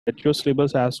get your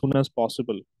syllabus as soon as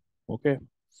possible. Okay.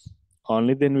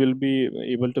 Only then we'll be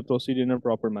able to proceed in a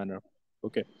proper manner.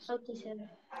 Okay. Okay, sir.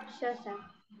 Sure, sir.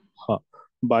 Huh.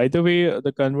 By the way,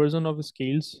 the conversion of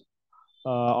scales,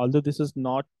 although this is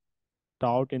not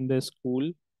taught in the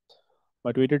school,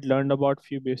 but we did learn about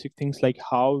few basic things like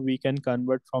how we can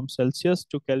convert from Celsius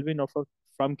to Kelvin or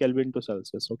from Kelvin to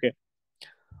Celsius. Okay.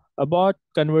 About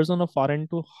conversion of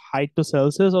Fahrenheit to height to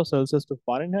Celsius or Celsius to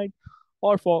Fahrenheit,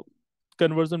 or for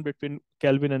conversion between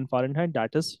Kelvin and Fahrenheit,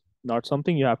 that is not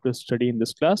something you have to study in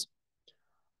this class.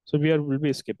 So will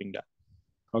be skipping that.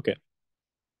 Okay.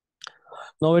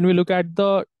 Now when we look at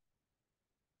the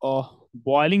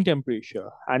boiling temperature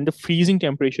and the freezing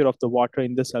temperature of the water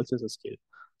in the Celsius scale.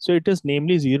 So it is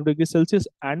namely 0 degrees Celsius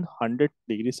and 100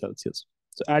 degrees Celsius.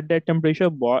 So at that temperature,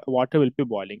 water will be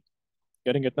boiling.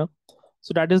 Getting it now?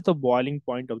 So that is the boiling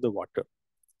point of the water,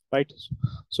 right?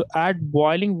 So at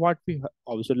boiling, what we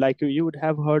also like you would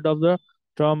have heard of the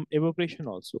term evaporation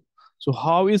also. So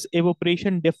how is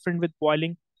evaporation different with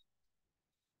boiling?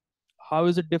 How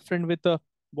is it different with the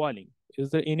boiling?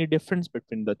 Is there any difference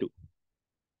between the two?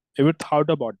 Ever thought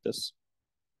about this?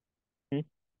 Hmm?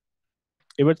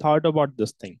 Ever thought about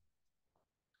this thing?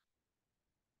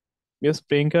 Yes,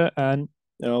 Priyanka and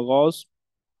Ross,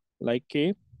 like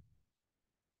K,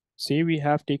 say we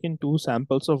have taken two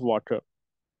samples of water.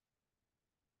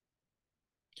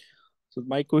 So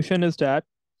my question is that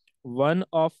one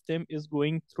of them is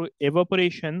going through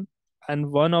evaporation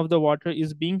and one of the water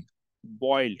is being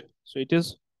boiled. So it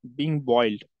is being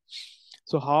boiled.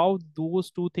 So how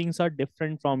those two things are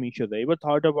different from each other? Ever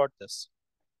thought about this?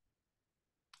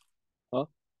 Huh?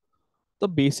 The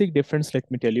basic difference, let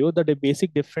me tell you, the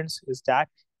basic difference is that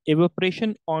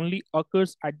evaporation only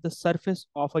occurs at the surface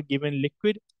of a given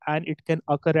liquid and it can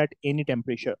occur at any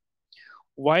temperature,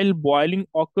 while boiling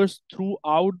occurs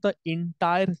throughout the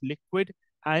entire liquid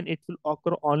and it will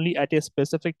occur only at a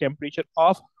specific temperature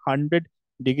of 100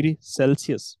 degrees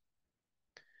Celsius.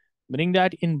 Meaning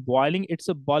that in boiling, it's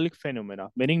a bulk phenomena,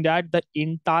 meaning that the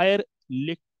entire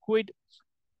liquid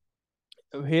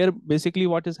here basically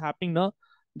what is happening now,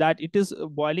 that it is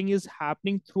boiling is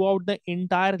happening throughout the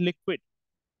entire liquid.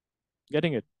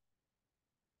 Getting it?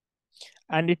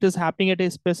 And it is happening at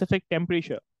a specific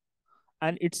temperature,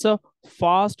 and it's a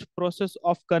fast process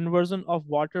of conversion of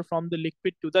water from the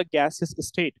liquid to the gaseous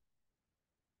state.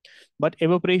 But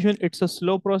evaporation, it's a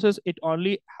slow process. It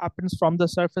only happens from the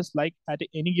surface, like at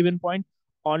any given point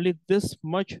only this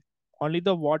much, only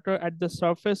the water at the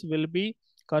surface will be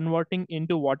converting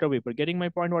into water vapor. Getting my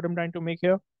point, what I'm trying to make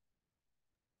here?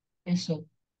 Yes, sir.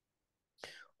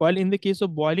 While in the case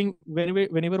of boiling,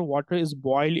 whenever water is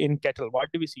boiled in kettle,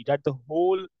 what do we see? That the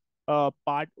whole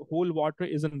water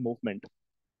is in movement.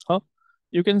 Huh?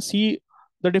 You can see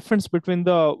the difference between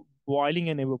the boiling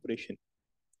and evaporation.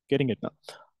 Getting it now?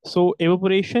 So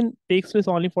evaporation takes place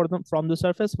only for them from the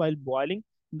surface, while boiling,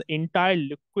 the entire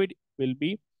liquid will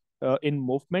be in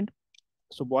movement.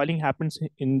 So boiling happens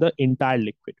in the entire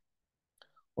liquid.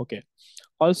 Okay.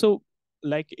 Also,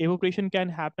 like evaporation can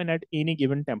happen at any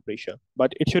given temperature,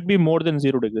 but it should be more than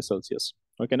 0 degrees Celsius.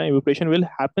 Okay, now evaporation will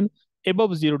happen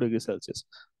above 0 degrees Celsius,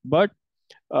 but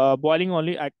boiling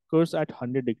only occurs at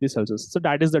 100 degrees Celsius. So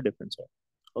that is the difference.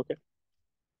 Okay.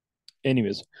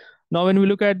 Anyways, now when we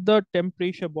look at the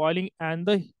temperature boiling and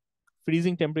the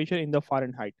freezing temperature in the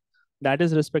Fahrenheit, that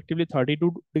is respectively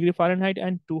 32 degree Fahrenheit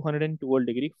and 212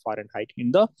 degree Fahrenheit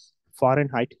in the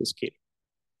Fahrenheit scale.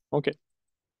 Okay.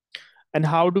 And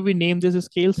how do we name these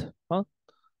scales? Huh?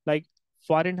 Like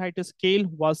Fahrenheit scale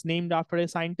was named after a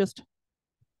scientist.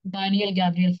 Daniel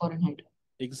Gabriel Fahrenheit.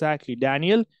 Exactly,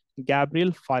 Daniel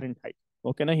Gabriel Fahrenheit.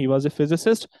 Okay, now he was a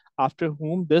physicist after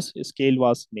whom this scale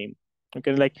was named.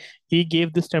 Okay, like he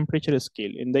gave this temperature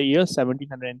scale in the year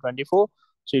 1724,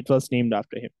 so it was named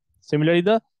after him. Similarly,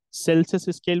 the Celsius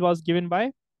scale was given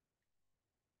by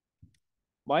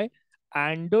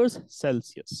Anders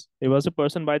Celsius. There was a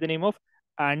person by the name of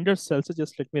Anders Celsius.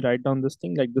 Just let me write down this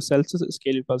thing. Like the Celsius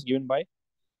scale, it was given by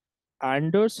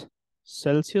Anders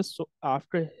Celsius. So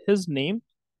after his name,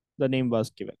 the name was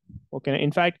given. Okay.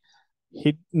 In fact,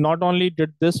 he not only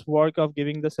did this work of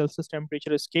giving the Celsius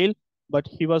temperature scale, but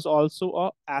he was also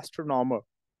a astronomer.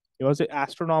 He was an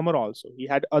astronomer also. He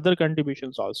had other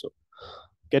contributions also.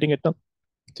 Getting it now?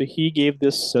 So he gave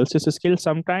this Celsius scale.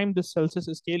 Sometimes this Celsius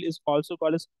scale is also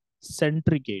called as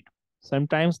centigrade.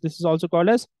 Sometimes this is also called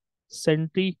as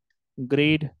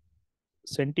centigrade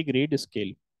centigrade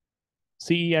scale.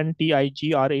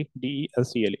 CENTIGRADESCLA.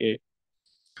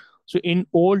 So in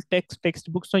old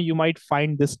textbooks, now you might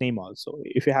find this name also.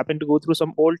 If you happen to go through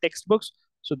some old textbooks,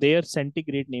 so their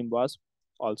centigrade name was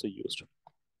also used.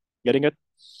 Getting it?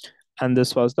 and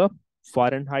this was the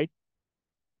Fahrenheit.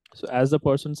 So as the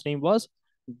person's name was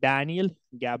Daniel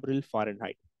Gabriel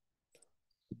Fahrenheit.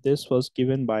 This was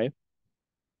given by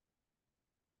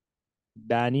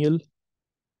Daniel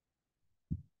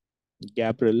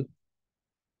Gabriel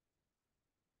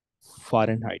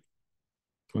Fahrenheit.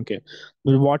 Okay.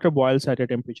 The water boils at a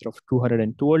temperature of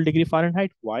 212 degree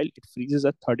Fahrenheit while it freezes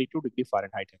at 32 degree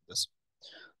Fahrenheit in this.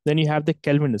 Then you have the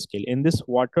Kelvin scale. In this,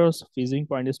 water's freezing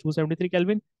point is 273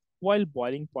 Kelvin while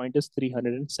boiling point is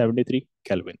 373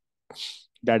 Kelvin.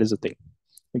 That is the thing.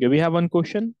 Okay, we have one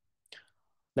question.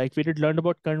 Like we did learn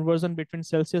about conversion between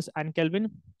Celsius and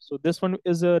Kelvin. So this one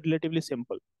is relatively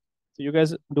simple. So you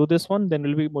guys do this one, then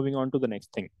we'll be moving on to the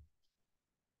next thing.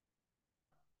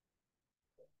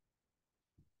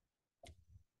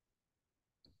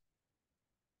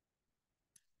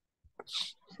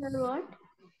 Sir, what?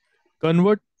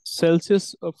 Convert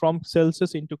Celsius from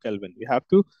Celsius into Kelvin. We have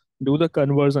to do the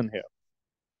conversion here.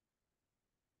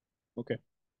 Okay.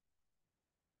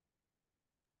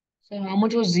 Sir, how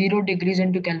much was 0 degrees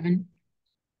into Kelvin?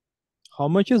 How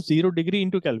much is 0 degree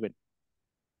into Kelvin?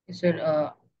 Yes,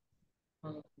 sir.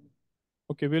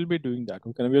 Okay, we'll be doing that.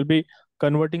 Okay, we'll be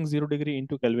converting 0 degree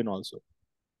into Kelvin also.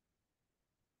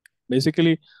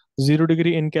 Basically, 0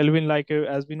 degree in Kelvin, like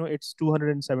as we know, it's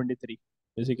 273.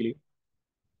 Basically,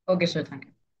 Okay, sir. Thank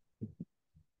you.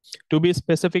 to be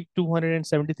specific,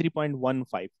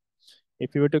 273.15.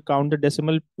 If you were to count the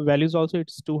decimal values also,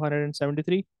 it's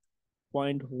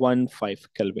 273.15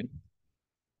 Kelvin.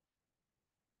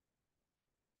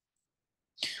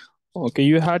 Okay,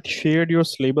 you had shared your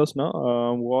syllabus now.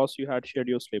 Was you had shared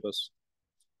your syllabus.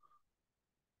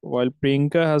 While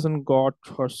Priyanka hasn't got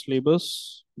her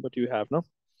syllabus, but you have now.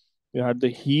 You had the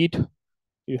heat,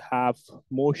 you have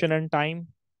motion and time,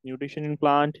 nutrition in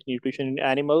plant, nutrition in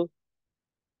animal.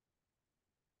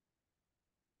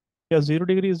 Yeah, 0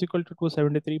 degree is equal to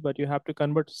 273, but you have to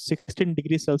convert 16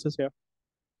 degrees Celsius here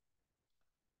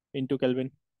into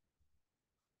Kelvin.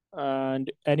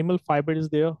 And animal fiber is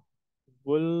there,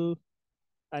 wool,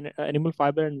 and animal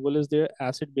fiber and wool is there,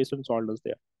 acid, base, and salt is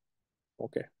there.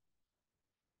 Okay.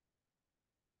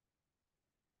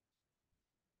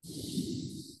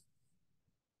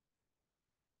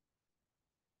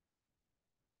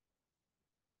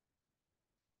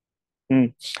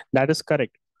 That is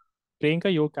correct.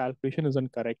 Priyanka, your calculation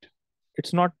isn't correct.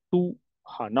 It's not two.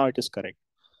 Now it is correct.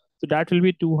 So that will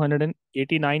be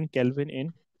 289 Kelvin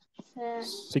in Sir,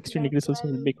 16 that degrees Celsius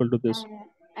will be one equal to this.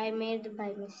 I made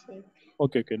by mistake.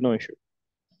 Okay, no issue.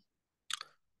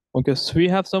 Okay, so we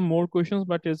have some more questions,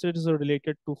 but it is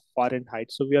related to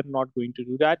Fahrenheit, so we are not going to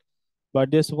do that.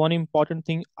 But there's one important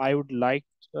thing I would like,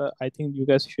 I think you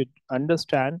guys should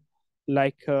understand,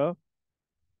 like, uh,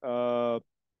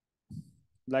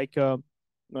 like, uh,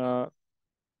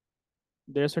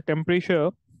 there's a temperature,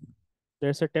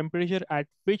 there's a temperature at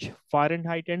which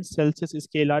Fahrenheit and Celsius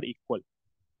scale are equal.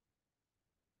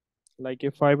 Like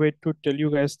if I were to tell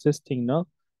you guys this thing now,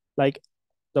 like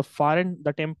the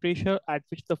temperature at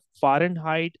which the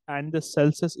Fahrenheit and the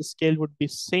Celsius scale would be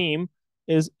same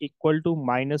is equal to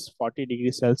minus 40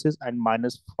 degrees Celsius and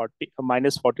minus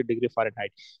 40 degree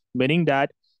Fahrenheit. Meaning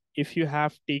that if you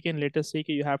have taken, let us say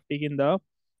you have taken the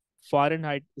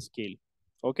Fahrenheit scale,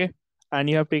 okay, and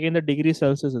you have taken the degree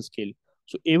Celsius scale.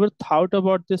 So ever thought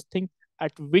about this thing,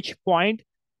 at which point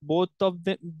both of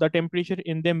the temperature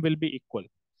in them will be equal?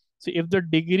 So if the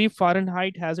degree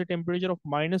Fahrenheit has a temperature of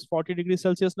minus 40 degrees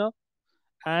Celsius now,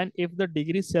 and if the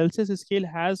degree Celsius scale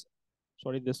has,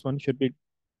 sorry, this one should be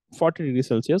 40 degrees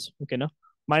Celsius, okay, now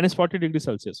minus 40 degrees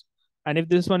Celsius. And if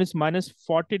this one is minus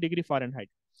 40 degree Fahrenheit,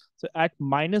 so at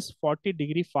minus 40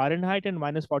 degree Fahrenheit and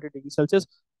minus 40 degrees Celsius,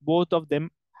 both of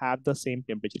them have the same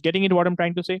temperature. Getting it what I'm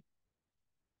trying to say?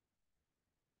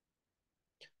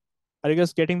 Are you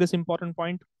guys getting this important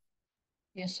point?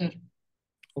 Yes, sir.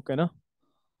 Okay, now.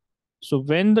 So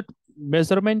when the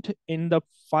measurement in the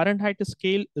Fahrenheit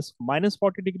scale is minus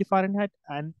 40 degree Fahrenheit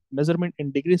and measurement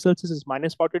in degree Celsius is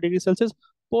minus 40 degrees Celsius,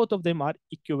 both of them are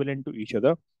equivalent to each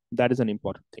other. That is an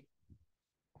important thing.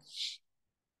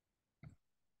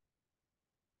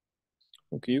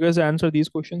 Okay, you guys answer these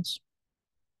questions.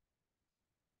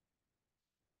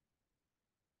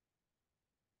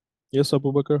 Yes,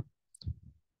 Abubakar.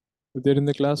 If they're in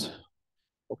the class.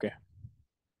 Okay.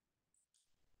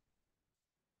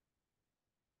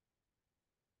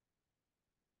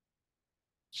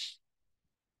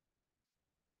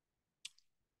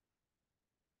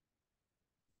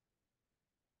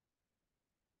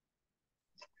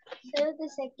 Sir, the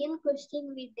second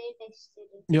question we did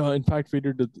yesterday. Yeah, in fact, we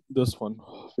did this one.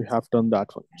 We have done that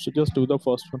one. So just do the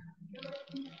first one.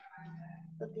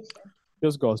 Okay, sir.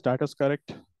 Yes, guys, that is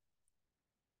correct.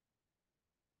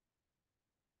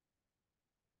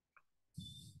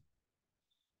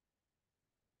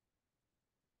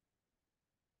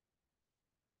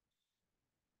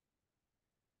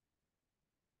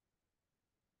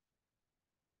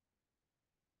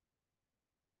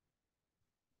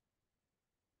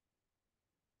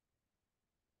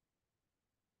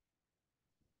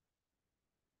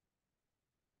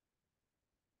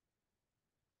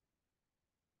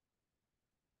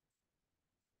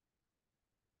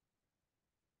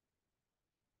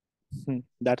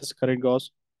 That is correct,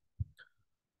 Gauss.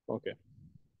 Okay.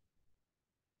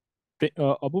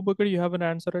 Abu Bakr, you have an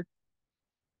answer it.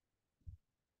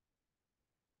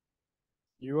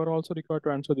 You are also required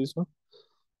to answer this, no?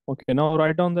 Okay, now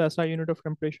write down the SI unit of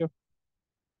temperature.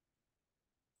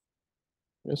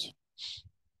 Yes.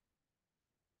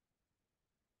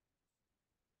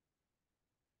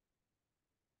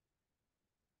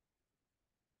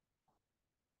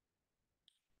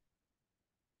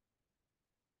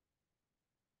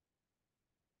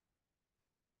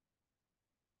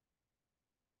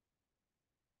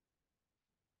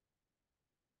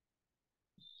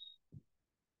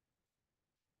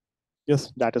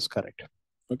 Yes, that is correct.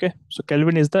 Okay, so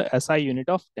Kelvin is the SI unit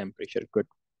of temperature. Good.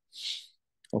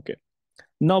 Okay.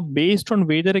 Now, based on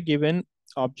whether a given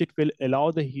object will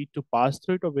allow the heat to pass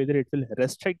through it or whether it will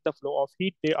restrict the flow of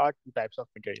heat, there are two types of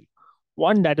material.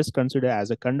 One that is considered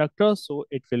as a conductor, so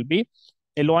it will be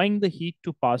allowing the heat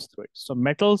to pass through it. So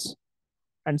metals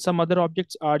and some other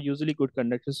objects are usually good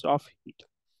conductors of heat.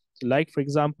 Like, for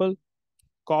example,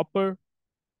 copper,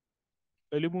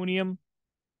 aluminum,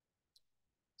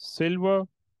 silver.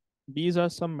 These are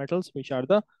some metals which are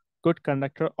the good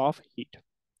conductor of heat.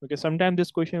 Okay, sometimes this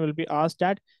question will be asked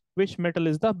that which metal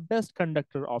is the best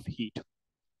conductor of heat.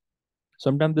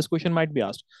 Sometimes this question might be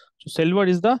asked. So silver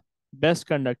is the best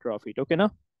conductor of heat. Okay,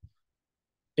 now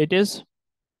it is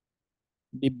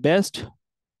the best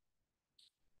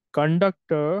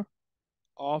conductor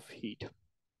of heat.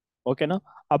 Okay, now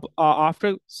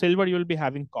after silver you will be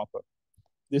having copper.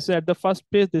 This is at the first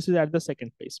place. This is at the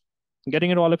second place.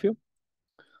 Getting it, all of you?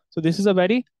 So this is a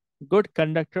very good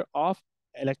conductor of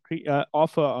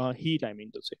heat. I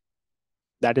mean to say,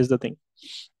 that is the thing.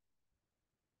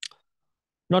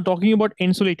 Now talking about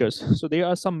insulators. So there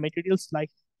are some materials like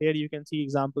here you can see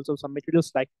examples of some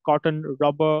materials like cotton,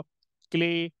 rubber,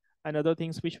 clay, and other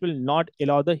things which will not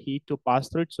allow the heat to pass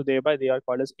through it. So thereby they are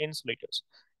called as insulators.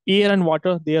 Air and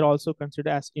water, they are also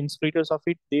considered as insulators of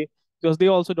it. Because they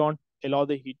also don't allow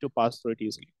the heat to pass through it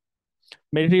easily.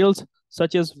 Materials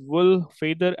such as wool,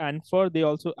 feather, and fur, they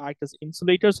also act as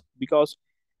insulators because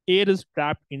air is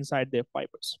trapped inside their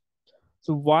fibers.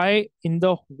 So why in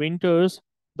the winters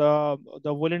the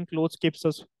woolen clothes keeps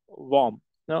us warm?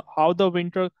 Now, how the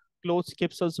winter clothes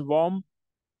keeps us warm?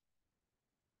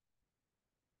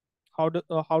 How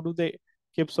do they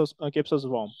keeps us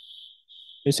warm?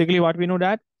 Basically, what we know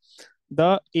that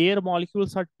the air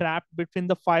molecules are trapped between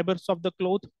the fibers of the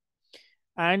cloth,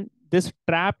 and this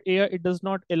trapped air, it does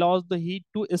not allow the heat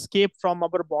to escape from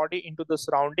our body into the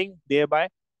surrounding. Thereby,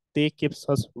 they keeps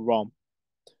us warm.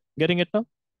 Getting it now?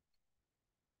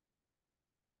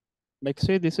 Like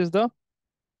say this is the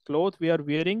cloth we are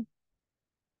wearing.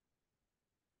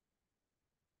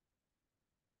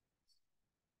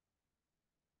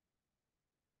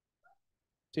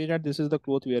 Say that this is the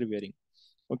cloth we are wearing.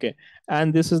 Okay,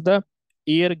 and this is the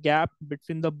air gap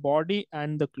between the body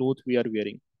and the cloth we are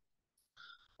wearing.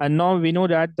 And now we know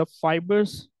that the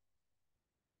fibers,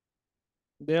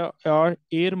 there are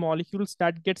air molecules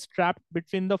that gets trapped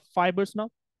between the fibers now,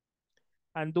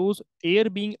 and those air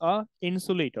being a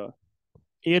insulator,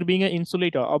 air being an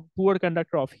insulator, a poor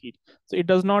conductor of heat, so it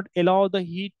does not allow the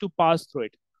heat to pass through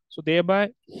it. So thereby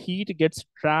heat gets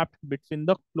trapped between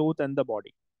the cloth and the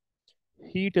body.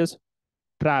 Heat is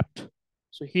trapped,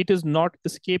 so heat is not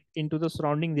escaped into the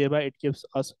surrounding, thereby it keeps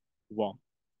us warm.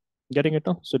 Getting it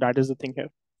now? So that is the thing here.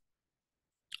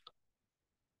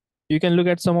 You can look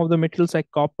at some of the materials like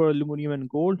copper, aluminum, and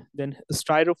gold. Then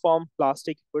styrofoam,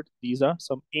 plastic, but these are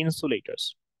some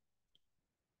insulators.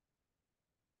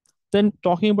 Then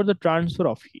talking about the transfer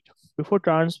of heat. Before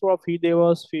transfer of heat, there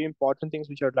was few important things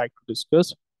which I'd like to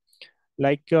discuss.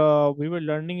 Like we were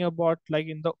learning about, like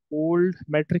in the old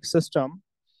metric system,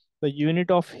 the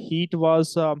unit of heat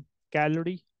was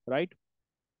calorie, right?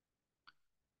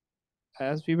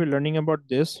 As we were learning about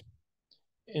this,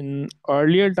 in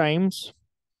earlier times,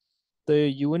 the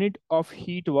unit of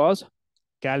heat was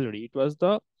calorie. It was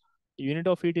the unit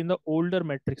of heat in the older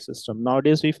metric system.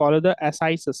 Nowadays, we follow the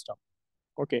SI system.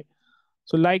 Okay.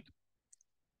 So, like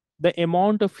the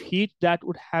amount of heat that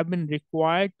would have been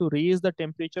required to raise the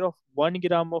temperature of 1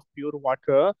 gram of pure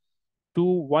water to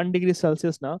 1 degree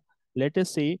Celsius. Now, let us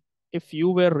say if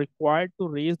you were required to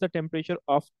raise the temperature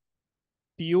of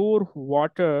pure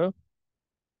water,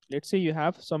 let's say you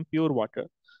have some pure water,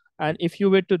 and if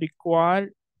you were to require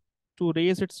to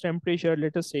raise its temperature,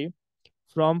 let us say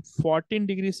from 14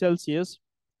 degrees Celsius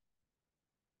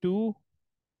to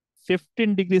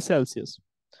 15 degrees Celsius.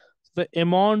 The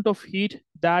amount of heat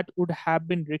that would have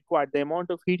been required, the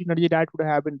amount of heat energy that would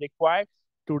have been required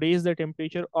to raise the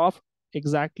temperature of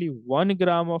exactly 1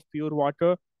 gram of pure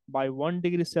water by 1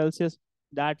 degree Celsius,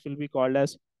 that will be called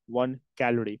as 1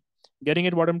 calorie. Getting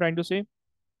it what I'm trying to say?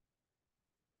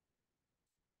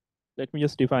 Let me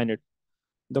just define it.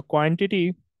 The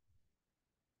quantity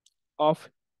of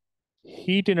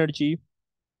heat energy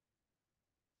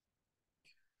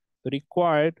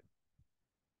required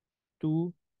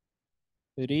to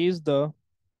raise the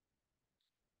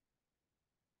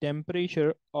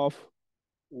temperature of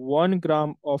 1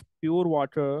 gram of pure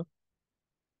water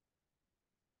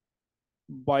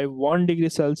by 1 degree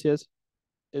Celsius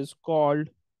is called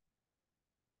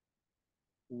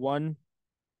 1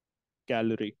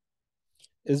 calorie.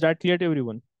 Is that clear to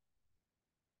everyone?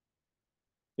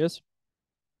 Yes?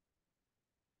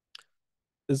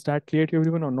 Is that clear to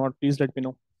everyone or not? Please let me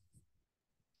know.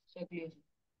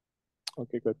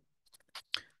 Okay, good.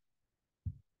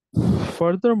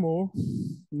 Furthermore,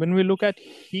 when we look at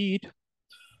heat,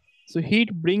 so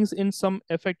heat brings in some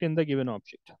effect in the given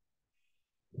object.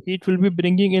 Heat will be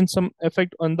bringing in some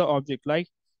effect on the object, like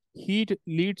heat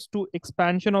leads to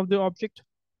expansion of the object,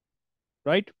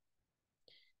 right?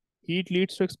 Heat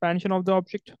leads to expansion of the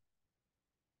object.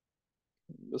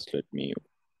 Just let me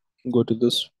go to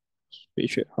this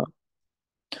page here.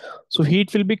 So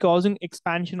heat will be causing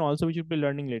expansion also, which we'll be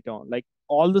learning later on. Like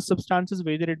all the substances,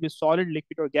 whether it be solid,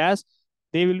 liquid, or gas,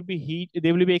 they will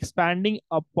be expanding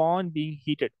upon being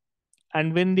heated.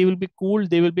 And when they will be cooled,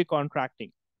 they will be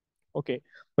contracting. Okay.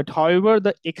 But however,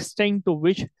 the extent to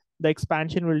which the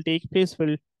expansion will take place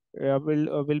will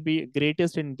be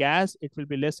greatest in gas, it will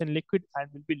be less in liquid, and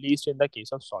will be least in the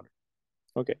case of solid.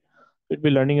 Okay. We'll be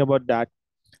learning about that.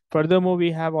 Furthermore,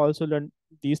 we have also learned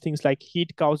these things like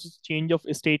heat causes change of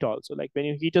state also. Like when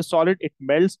you heat a solid, it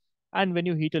melts, and when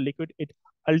you heat a liquid, it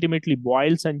ultimately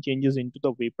boils and changes into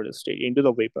the vapor state, into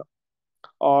the vapor.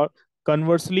 Or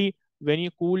conversely, when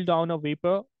you cool down a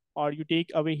vapor or you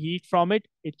take away heat from it,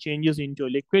 it changes into a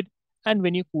liquid. And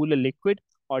when you cool a liquid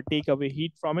or take away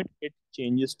heat from it, it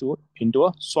changes into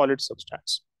a solid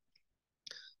substance.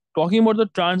 Talking about the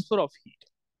transfer of heat.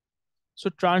 So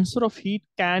transfer of heat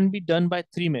can be done by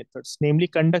three methods, namely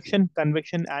conduction,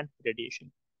 convection, and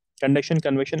radiation. Conduction,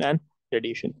 convection, and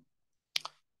radiation.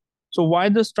 So why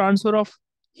this transfer of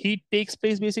heat takes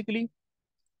place basically?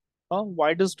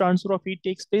 Why does transfer of heat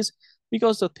takes place?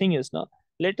 Because the thing is now,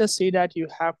 let us say that you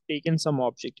have taken some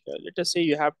object here. Let us say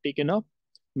you have taken a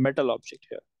metal object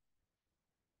here.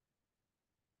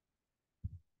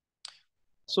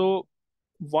 So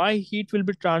why heat will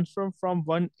be transferred from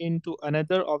one into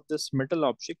another of this metal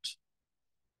object?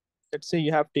 Let's say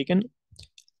you have taken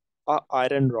a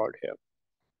iron rod here.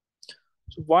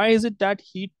 So why is it that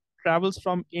heat travels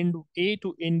from end A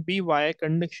to end B via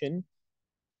conduction?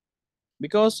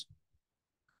 Because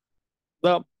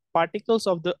the particles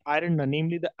of the iron,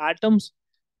 namely the atoms,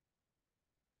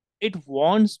 it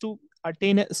wants to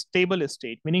attain a stable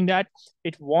state, meaning that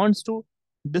it wants to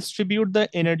distribute the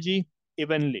energy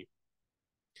evenly.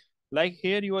 Like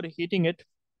here you are heating it.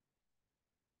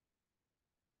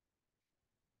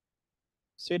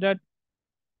 Say that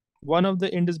one of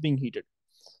the end is being heated.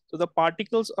 So the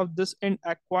particles of this end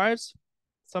acquires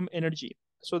some energy.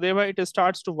 So thereby it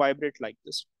starts to vibrate like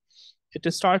this. It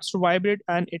starts to vibrate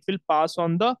and it will pass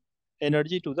on the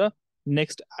energy to the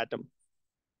next atom.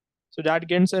 So that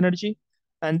gains energy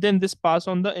and then this pass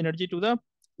on the energy to the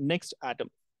next atom.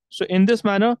 So in this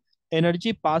manner,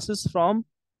 energy passes from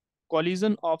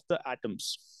collision of the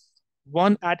atoms.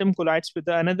 One atom collides with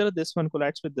the another, this one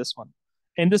collides with this one.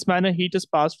 In this manner, heat is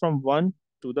passed from one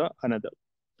to the another.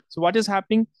 So what is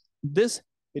happening? This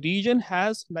region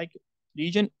has like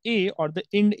region A or the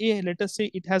end A, let us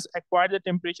say it has acquired the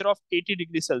temperature of 80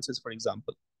 degrees Celsius, for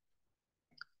example.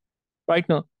 Right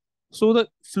now. So the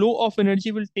flow of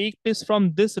energy will take place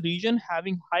from this region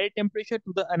having higher temperature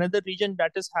to the another region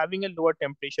that is having a lower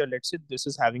temperature. Let's say this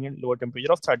is having a lower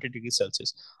temperature of 30 degrees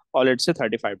Celsius, or let's say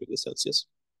 35 degrees Celsius.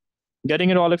 Getting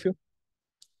it, all of you?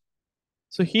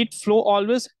 So heat flow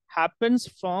always happens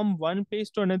from one place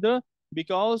to another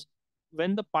because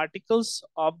when the particles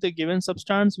of the given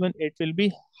substance, when it will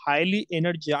be highly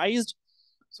energized,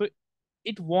 so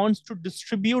it wants to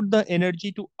distribute the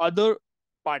energy to other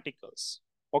particles.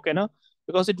 Okay, now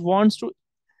because it wants to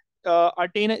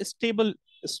attain a stable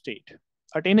state,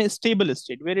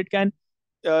 where it can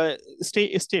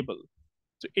stay stable.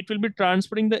 So it will be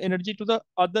transferring the energy to the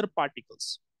other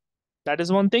particles. That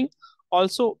is one thing.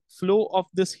 Also, flow of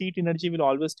this heat energy will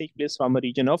always take place from a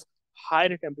region of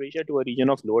higher temperature to a region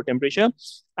of lower temperature,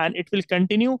 and it will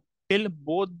continue till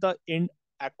both the end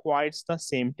acquires the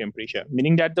same temperature,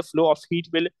 meaning that the flow of heat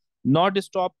will not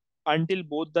stop until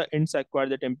both the ends acquire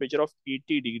the temperature of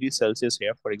 80 degrees Celsius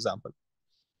here, for example.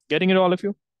 Getting it, all of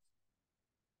you?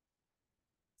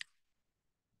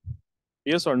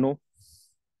 Yes or no?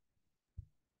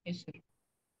 Yes, sir.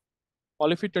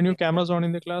 All of you turn your cameras on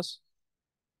in the class.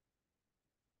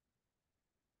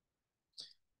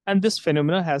 And this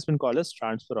phenomena has been called as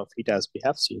transfer of heat, as we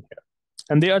have seen here.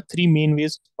 And there are three main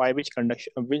ways by which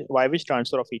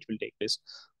transfer of heat will take place: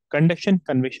 conduction,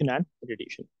 convection, and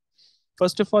radiation.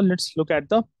 First of all, let's look at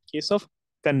the case of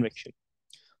convection.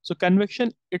 So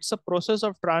convection, it's a process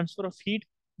of transfer of heat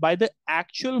by the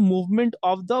actual movement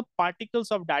of the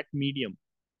particles of that medium.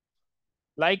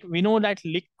 Like we know that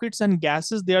liquids and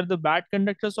gases, they are the bad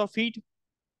conductors of heat.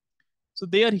 So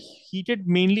they are heated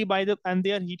mainly by the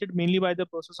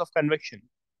process of convection.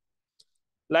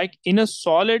 Like in a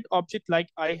solid object, like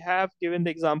I have given the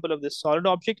example of this solid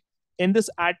object, in this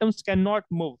atoms cannot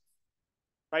move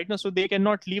right now, so they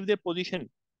cannot leave their position.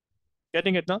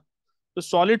 Getting it now? The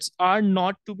solids are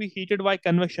not to be heated by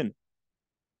convection.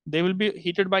 They will be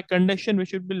heated by conduction,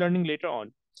 which we'll be learning later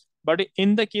on. But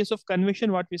in the case of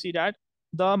convection, what we see that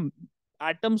the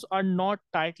atoms are not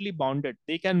tightly bounded.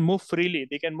 They can move freely.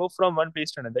 They can move from one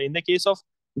place to another. In the case of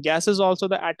gases, also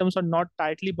the atoms are not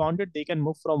tightly bounded. They can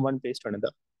move from one place to another.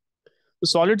 The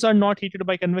solids are not heated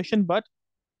by convection, but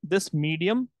this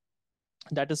medium,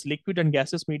 that is liquid and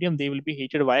gaseous medium, they will be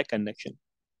heated via convection.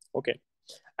 Okay.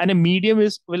 And a medium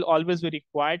will always be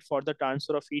required for the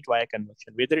transfer of heat via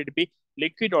convection, whether it be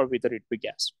liquid or whether it be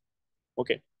gas.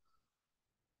 Okay.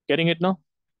 Getting it now?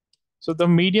 So the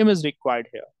medium is required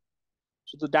here.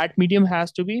 So that medium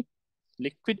has to be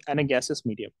liquid and a gaseous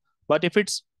medium. But if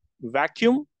it's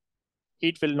vacuum,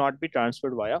 heat will not be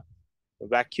transferred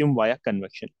via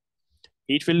convection.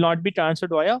 Heat will not be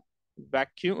transferred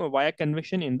via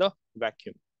convection in the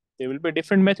vacuum. There will be a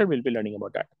different method. We'll be learning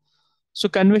about that. So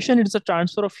convection is the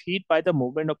transfer of heat by the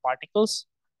movement of particles,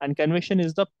 and convection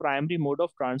is the primary mode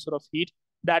of transfer of heat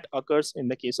that occurs in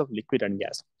the case of liquid and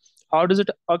gas. How does it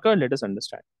occur? Let us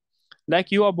understand.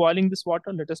 Like you are boiling this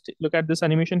water. Let us look at this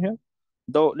animation here.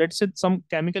 Though, let's say some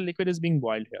chemical liquid is being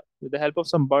boiled here. With the help of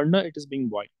some burner, it is being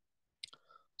boiled.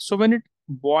 So when it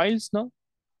boils now,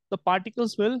 the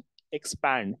particles will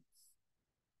expand.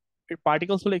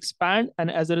 Particles will expand, and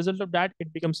as a result of that,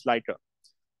 it becomes lighter.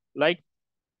 Like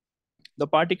the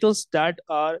particles that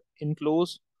are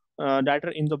enclosed, that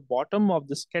are in the bottom of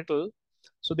this kettle,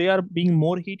 so they are being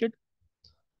more heated.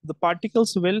 The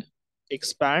particles will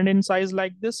expand in size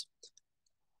like this.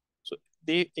 So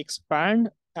they expand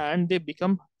and they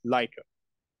become lighter.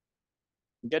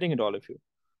 Getting it, all of you?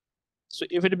 So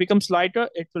if it becomes lighter,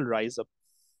 it will rise up.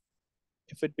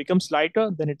 If it becomes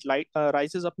lighter, then it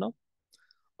rises up now.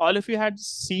 All of you had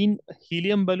seen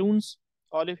helium balloons.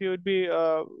 All of you would be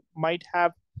might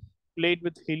have played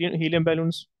with helium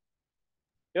balloons.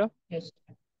 Yeah. Yes.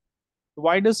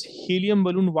 Why does helium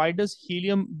balloon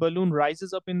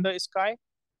rises up in the sky?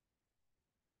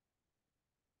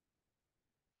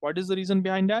 What is the reason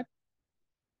behind that?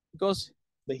 Because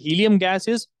the helium gas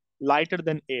is lighter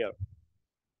than air.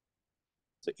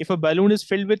 So if a balloon is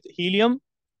filled with helium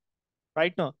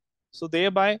right now, so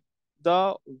thereby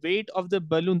the weight of the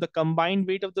balloon, the combined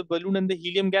weight of the balloon and the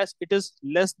helium gas, it is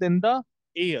less than the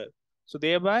air. So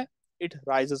thereby it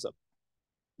rises up.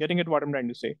 Getting it what I'm trying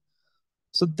to say?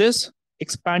 So this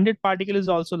expanded particle is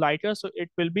also lighter, so it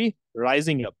will be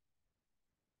rising up.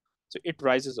 So it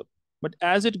rises up. But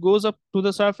as it goes up to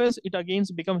the surface, it again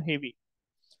becomes heavy.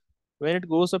 When it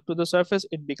goes up to the surface,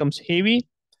 it becomes heavy,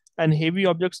 and heavy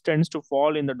objects tends to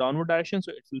fall in the downward direction.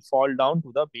 So it will fall down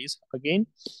to the base again,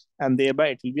 and thereby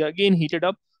it will be again heated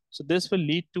up. So this will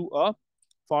lead to a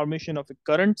formation of a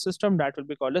current system that will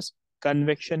be called as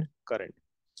convection current.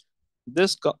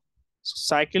 This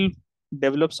cycle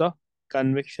develops a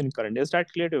convection current. Is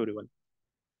that clear to everyone?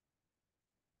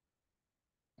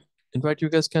 In fact, you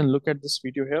guys can look at this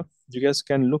video here. You guys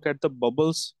can look at the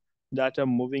bubbles that are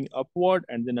moving upward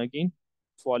and then again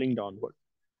falling downward.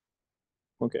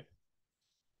 Okay.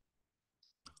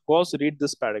 Pause, read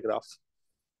this paragraph.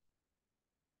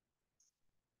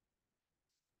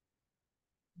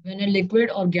 When a liquid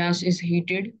or gas is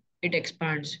heated, it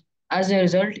expands. As a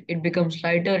result, it becomes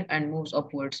lighter and moves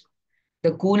upwards.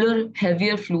 The cooler,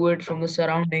 heavier fluid from the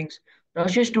surroundings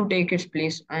rushes to take its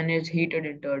place and is heated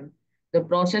in turn. The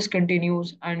process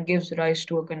continues and gives rise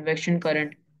to a convection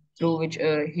current through which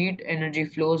heat energy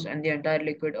flows and the entire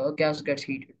liquid or gas gets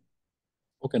heated.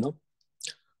 Okay, now.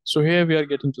 So here we are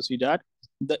getting to see that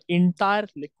the entire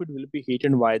liquid will be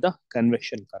heated by the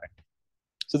convection current.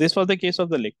 So this was the case of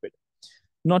the liquid.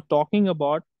 Now talking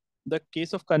about the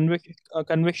case of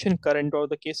convection current, or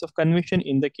the case of convection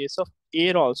in the case of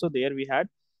air also, there we had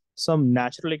some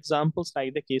natural examples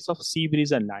like the case of sea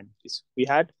breeze and land breeze. We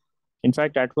had, in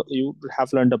fact, that you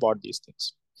have learned about these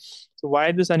things. So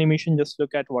why this animation? Just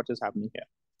look at what is happening here.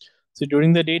 So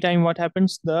during the daytime, what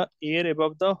happens? The air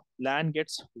above the land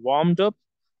gets warmed up,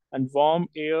 and warm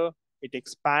air, it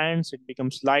expands, it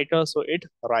becomes lighter, so it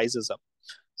rises up.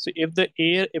 So if the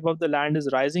air above the land is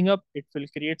rising up, it will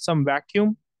create some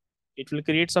vacuum, it will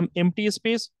create some empty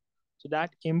space. So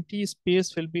that empty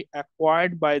space will be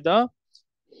acquired by the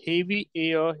heavy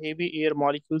air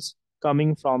molecules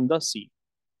coming from the sea.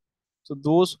 So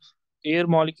those air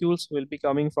molecules will be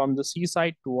coming from the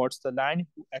seaside towards the land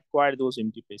to acquire those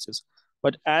empty places.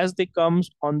 But as they comes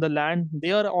on the land,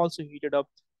 they are also heated up.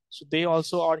 So they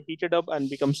also are heated up and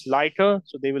becomes lighter.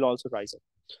 So they will also rise up.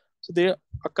 So there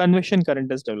a convection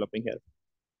current is developing here.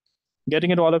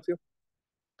 Getting it, all of you?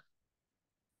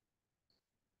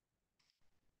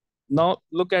 Now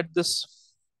look at this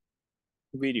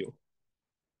video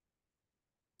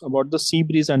about the sea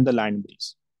breeze and the land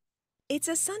breeze. It's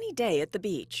a sunny day at the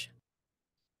beach.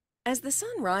 As the sun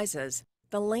rises,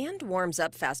 the land warms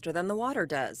up faster than the water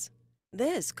does.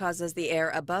 This causes the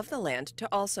air above the land to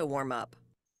also warm up.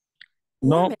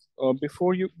 Now,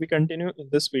 before we continue in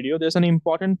this video, there's an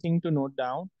important thing to note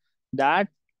down that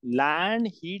land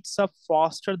heats up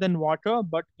faster than water,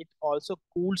 but it also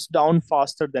cools down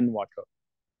faster than water.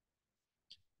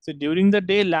 So during the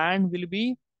day, land will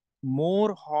be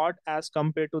more hot as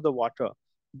compared to the water.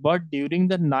 But during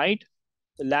the night,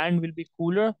 the land will be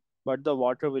cooler, but the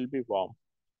water will be warm.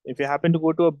 If you happen to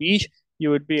go to a beach, you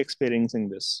would be experiencing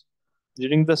this.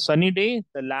 During the sunny day,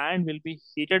 the land will be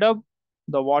heated up,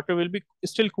 the water will be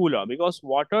still cooler because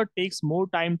water takes more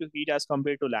time to heat as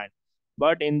compared to land.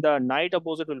 But in the night,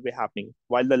 opposite will be happening.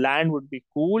 While the land would be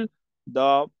cool,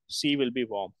 the sea will be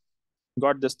warm.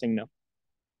 Got this thing now?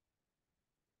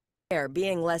 Air,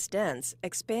 being less dense,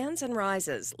 expands and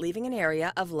rises, leaving an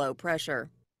area of low pressure.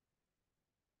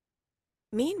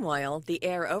 Meanwhile, the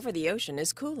air over the ocean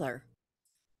is cooler.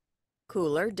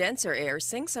 Cooler, denser air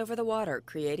sinks over the water,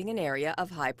 creating an area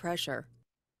of high pressure.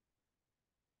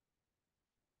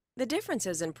 The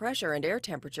differences in pressure and air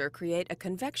temperature create a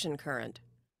convection current.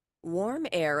 Warm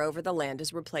air over the land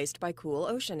is replaced by cool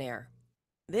ocean air.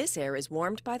 This air is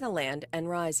warmed by the land and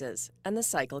rises, and the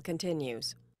cycle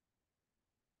continues.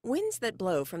 Winds that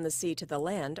blow from the sea to the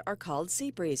land are called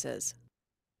sea breezes.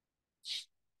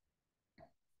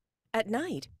 At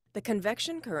night, the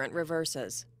convection current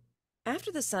reverses.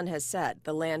 After the sun has set,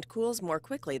 the land cools more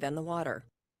quickly than the water.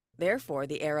 Therefore,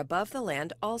 the air above the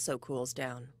land also cools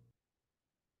down.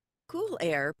 Cool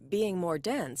air, being more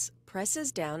dense,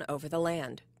 presses down over the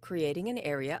land, creating an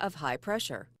area of high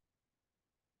pressure.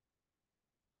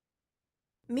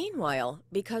 Meanwhile,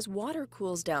 because water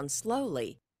cools down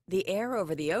slowly, the air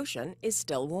over the ocean is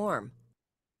still warm.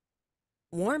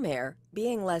 Warm air,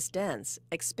 being less dense,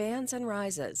 expands and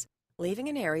rises, leaving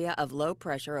an area of low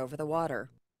pressure over the water.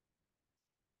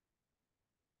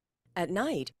 At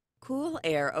night, cool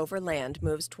air over land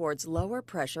moves towards lower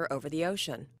pressure over the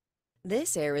ocean.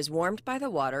 This air is warmed by the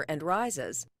water and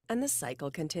rises, and the cycle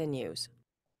continues.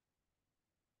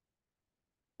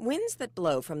 Winds that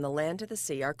blow from the land to the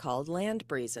sea are called land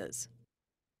breezes.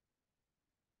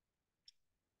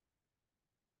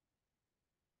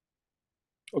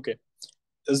 Okay.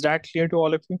 Is that clear to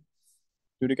all of you?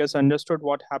 Did you guys understood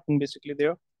what happened basically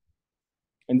there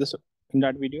in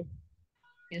that video?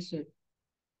 Yes, sir.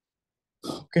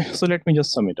 Okay, so let me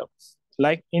just sum it up.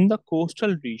 Like in the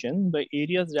coastal region, the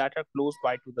areas that are close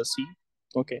by to the sea,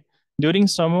 okay, during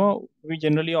summer, we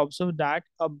generally observe that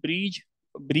a breeze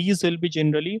will be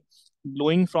generally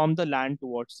blowing from the land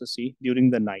towards the sea during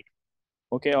the night,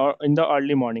 okay, or in the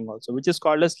early morning also, which is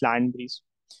called as land breeze.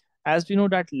 As we know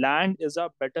that land is a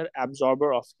better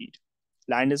absorber of heat.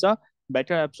 Land is a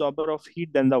better absorber of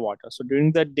heat than the water. So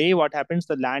during the day, what happens?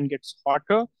 The land gets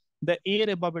hotter, the air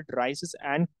above it rises,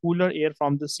 and cooler air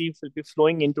from the sea will be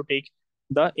flowing in to take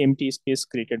the empty space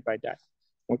created by that.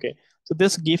 Okay, so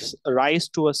this gives rise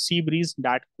to a sea breeze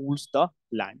that cools the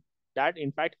land. That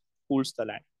in fact cools the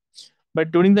land.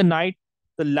 But during the night,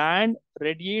 the land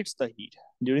radiates the heat.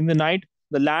 During the night,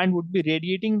 the land would be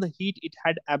radiating the heat it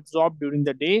had absorbed during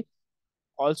the day.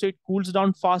 Also, it cools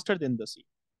down faster than the sea.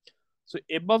 So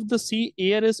above the sea,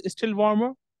 air is still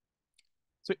warmer.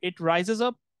 So it rises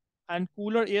up and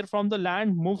cooler air from the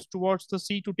land moves towards the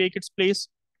sea to take its place.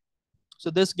 So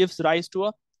this gives rise to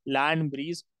a land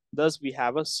breeze. Thus, we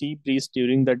have a sea breeze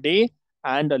during the day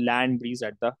and a land breeze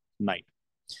at the night.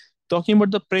 Talking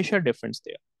about the pressure difference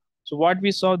there. So what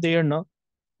we saw there now,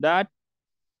 that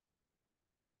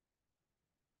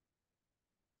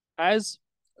as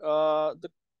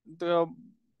the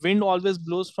wind always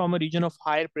blows from a region of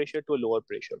higher pressure to a lower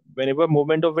pressure. Whenever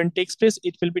movement of wind takes place,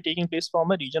 it will be taking place from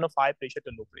a region of high pressure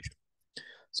to low pressure.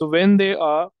 So when they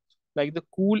are Like the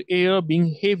cool air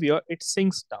being heavier, it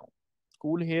sinks down.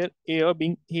 Cool air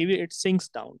being heavy, it sinks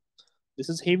down. This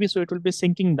is heavy, so it will be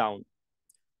sinking down.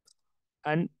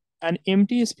 And an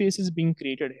empty space is being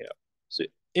created here. So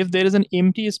if there is an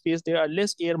empty space, there are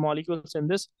less air molecules in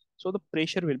this, so the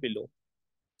pressure will be low.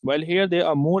 While here there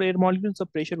are more air molecules, the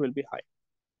pressure will be high.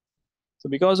 So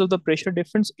because of the pressure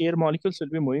difference, air molecules will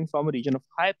be moving from a region of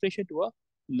high pressure to a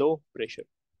low pressure.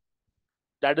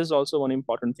 That is also one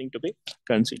important thing to be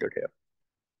considered here.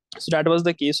 So that was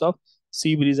the case of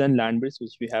sea breeze and land breeze,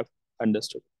 which we have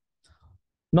understood.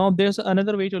 Now there's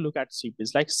another way to look at sea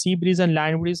breeze. Like sea breeze and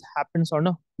land breeze happens on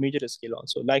a major scale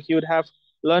also. Like you would have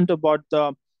learned about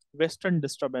the western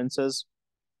disturbances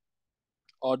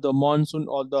or the monsoon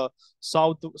or the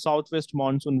southwest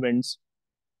monsoon winds.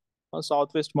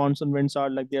 Southwest monsoon winds are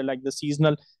like they're like the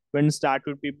seasonal winds that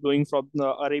would be blowing from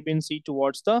the Arabian Sea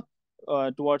towards the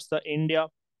India.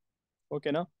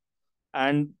 Okay, now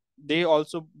and they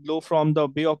also blow from the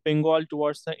Bay of Bengal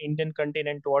towards the Indian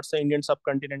continent, towards the Indian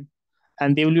subcontinent,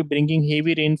 and they will be bringing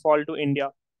heavy rainfall to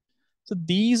India. So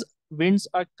these winds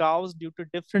are caused due to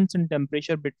difference in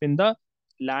temperature between the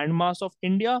landmass of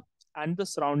India and the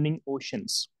surrounding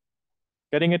oceans.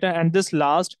 Getting it? And this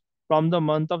lasts from the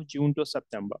month of June to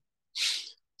September.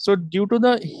 So due to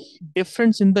the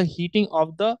difference in the heating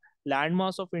of the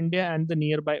landmass of India and the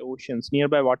nearby oceans,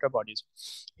 nearby water bodies,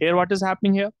 here what is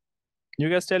happening here? You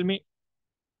guys tell me.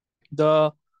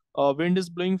 The wind is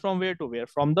blowing from where to where?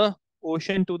 From the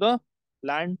ocean to the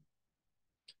land.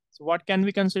 So what can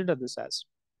we consider this as?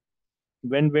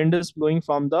 When wind is blowing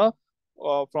from the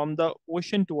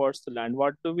ocean towards the land,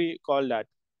 what do we call that?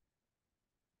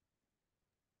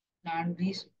 Land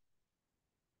breeze.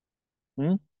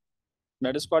 Hmm?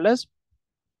 That is called as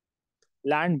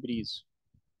land breeze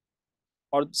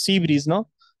or sea breeze, no?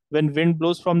 When wind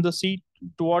blows from the sea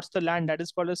towards the land, that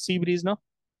is called as sea breeze, no?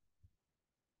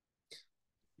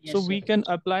 Yes, So sir. we can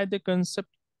apply the concept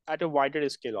at a wider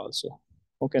scale also.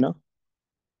 Okay, now.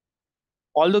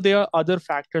 Although there are other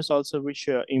factors also which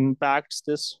impacts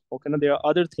this. Okay, now there are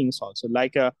other things also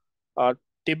like a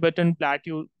Tibetan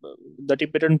plateau. The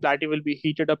Tibetan plateau will be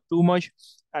heated up too much,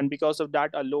 and because of that,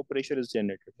 a low pressure is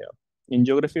generated here. In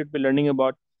geography, we'll be learning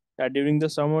about that during the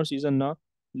summer season. Now,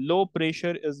 low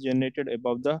pressure is generated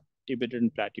above the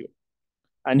Tibetan plateau,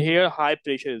 and here high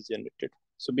pressure is generated.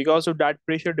 So because of that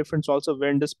pressure difference, also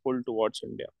wind is pulled towards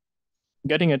India.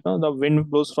 Getting it? No, the wind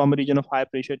blows from a region of high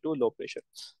pressure to low pressure.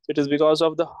 So it is because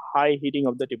of the high heating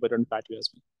of the Tibetan plateau as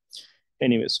well.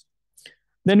 Anyways,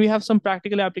 then we have some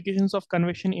practical applications of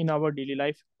convection in our daily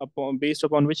life, based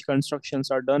upon which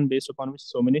constructions are done, based upon which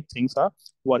so many things are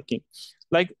working.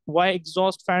 Like why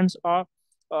exhaust fans are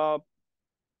uh,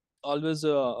 always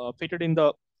fitted in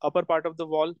the upper part of the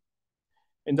wall,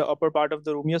 in the upper part of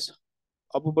the room. Yes,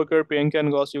 Abu Bakr, Priyanka,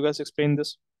 and Gauss, you guys explain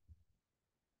this.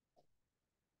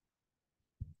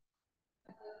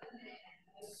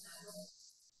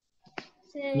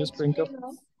 Sir, Yes, Priyanka. explain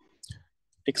what?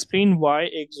 Explain why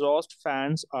exhaust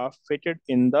fans are fitted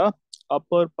in the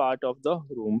upper part of the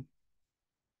room,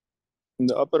 in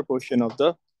the upper portion of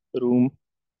the room,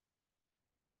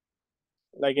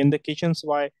 like in the kitchens.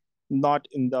 Why not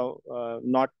in the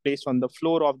not placed on the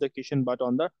floor of the kitchen, but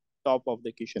on the top of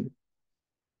the kitchen?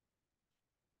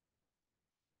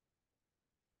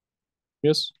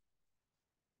 Yes.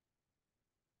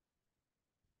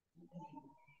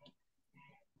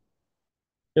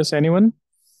 Yes, anyone?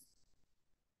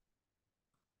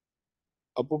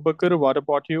 Abu Bakr, what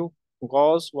about you?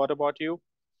 Gauze, what about you?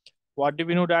 What do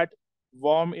we know that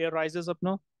warm air rises up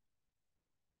now?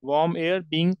 Warm air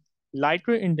being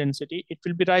lighter in density, it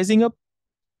will be rising up.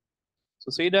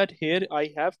 So say that here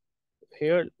I have,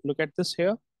 here, look at this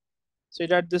here. Say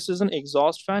that this is an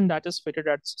exhaust fan that is fitted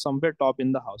at somewhere top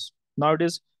in the house.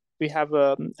 Nowadays, we have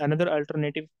another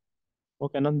alternative.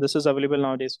 Okay, now this is available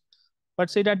nowadays. But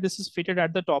say that this is fitted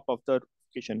at the top of the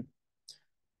kitchen.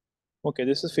 Okay,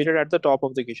 this is fitted at the top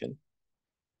of the kitchen.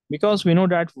 Because we know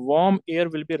that warm air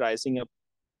will be rising up.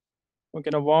 Okay,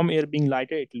 now warm air being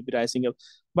lighter, it will be rising up.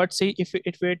 But say if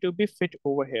it were to be fit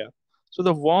over here, so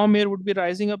the warm air would be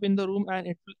rising up in the room and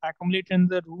it will accumulate in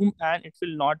the room and it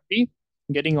will not be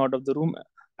getting out of the room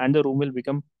and the room will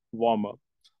become warmer.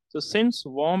 So since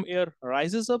warm air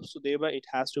rises up, so thereby it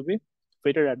has to be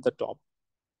fitted at the top.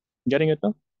 Getting it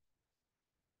now?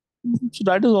 So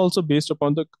that is also based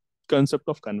upon the concept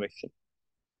of convection.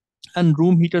 And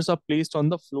room heaters are placed on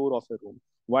the floor of a room.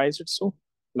 Why is it so?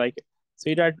 Like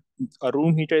say that a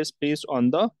room heater is placed on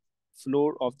the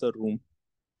floor of the room.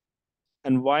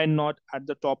 And why not at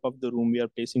the top of the room we are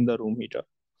placing the room heater?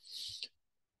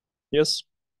 Yes.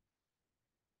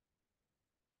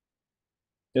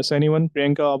 Yes, anyone?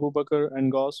 Priyanka, Abu Bakr,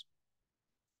 and Gauss?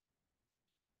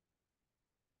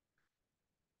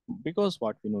 Because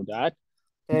what we know that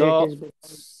Sir, it the is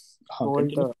because cold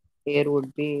continue. air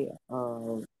would be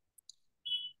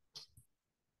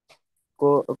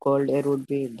cold air would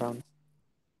be down.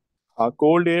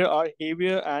 Cold air are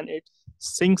heavier and it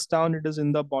sinks down. It is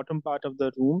in the bottom part of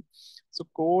the room. So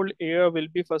cold air will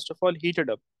be first of all heated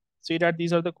up. See that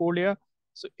these are the cold air.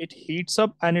 So it heats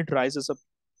up and it rises up.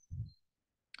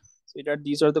 See that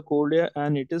these are the cold air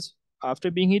and it is after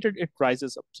being heated, it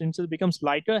rises up. Since it becomes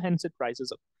lighter, hence it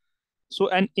rises up. So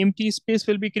an empty space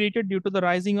will be created due to the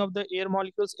rising of the air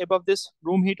molecules above this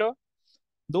room heater.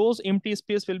 Those empty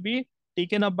space will be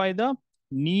taken up by the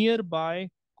nearby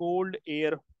cold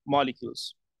air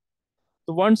molecules.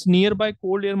 So once nearby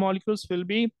cold air molecules will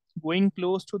be going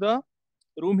close to the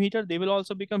room heater, they will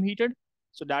also become heated.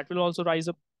 So that will also rise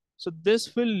up. So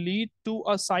this will lead to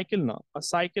a cycle now, a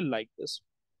cycle like this.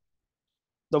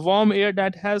 The warm air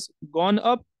that has gone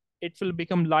up, it will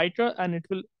become lighter and it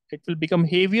will become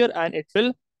heavier and it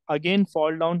will again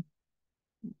fall down,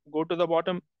 go to the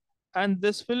bottom, and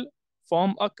this will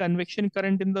form a convection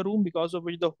current in the room because of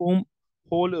which the whole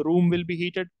room will be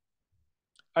heated.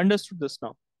 Understood this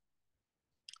now?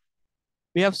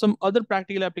 We have some other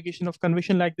practical application of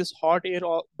convection like this hot air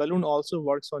balloon also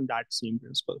works on that same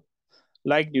principle.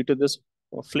 Like due to this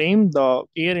flame, the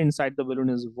air inside the balloon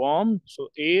is warm. So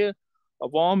a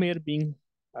warm air being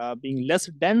less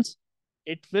dense,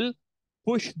 it will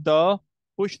push the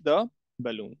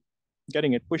balloon.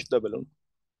 Getting it? Push the balloon.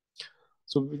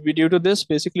 So due to this,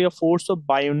 basically a force of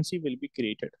buoyancy will be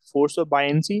created. Force of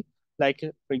buoyancy, like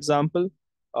for example,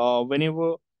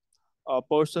 whenever a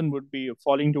person would be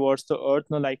falling towards the earth,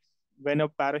 no, like when a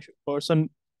person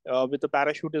with a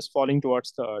parachute is falling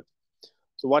towards the earth.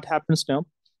 So what happens now?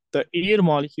 The air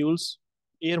molecules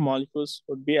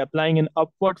would be applying an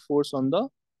upward force on the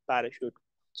parachute.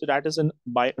 So that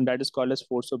is called as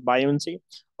force of buoyancy.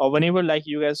 Or whenever like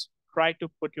you guys try to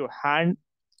put your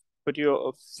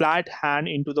flat hand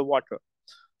into the water,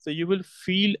 so you will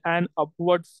feel an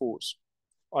upward force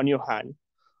on your hand.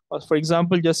 Or for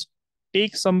example, just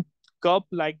take some cup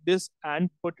like this and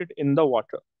put in the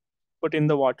water,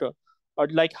 or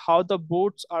like how the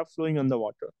boats are flowing on the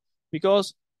water,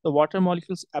 because the water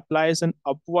molecules applies an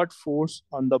upward force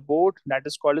on the boat, that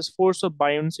is called as force of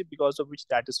buoyancy, because of which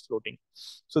that is floating.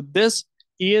 So this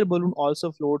air balloon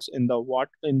also floats in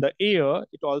the air.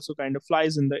 It also kind of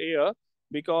flies in the air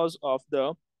because of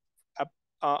the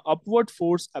upward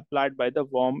force applied by the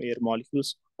warm air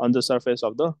molecules on the surface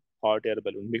of the hot air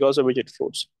balloon, because of which it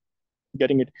floats.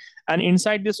 Getting it? And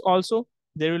inside this also,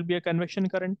 there will be a convection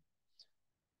current.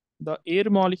 The air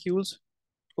molecules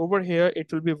over here,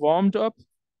 it will be warmed up.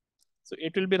 So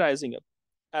it will be rising up.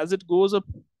 As it goes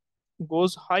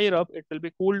higher up, it will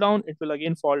be cooled down. It will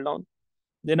again fall down.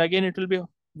 Then again, it will be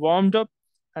warmed up.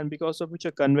 And because of which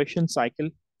a convection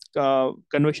current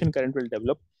will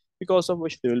develop, because of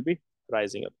which they will be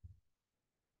rising up.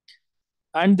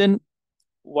 And then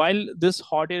while this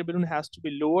hot air balloon has to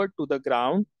be lowered to the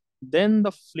ground, then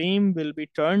the flame will be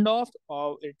turned off,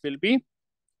 or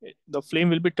the flame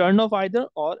will be turned off either,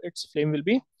 or its flame will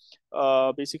be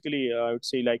basically I would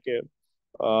say like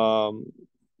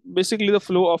basically the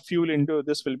flow of fuel into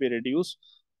this will be reduced,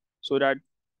 so that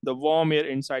the warm air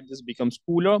inside this becomes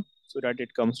cooler, so that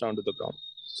it comes down to the ground.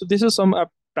 So this is some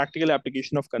practical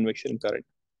application of convection current.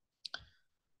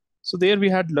 So there we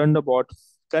had learned about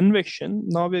convection.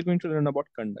 Now we are going to learn about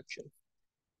conduction.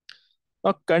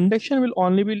 Now conduction will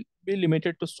only be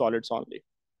limited to solids only,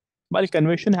 while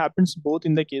convection happens both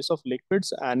in the case of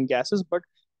liquids and gases, but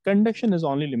conduction is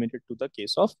only limited to the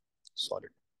case of solid.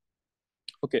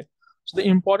 Okay. So the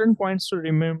important points to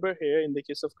remember here in the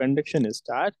case of conduction is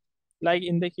that, like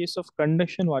in the case of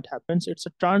conduction, what happens? It's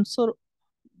a transfer.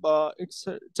 It's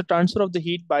a transfer of the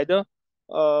heat by the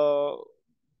uh,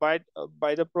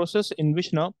 by the process in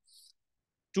which now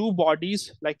two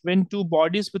bodies, like when two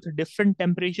bodies with different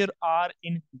temperature are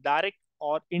in direct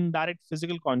or indirect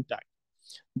physical contact,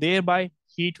 thereby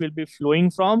heat will be flowing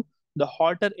from the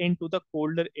hotter end to the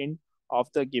colder end of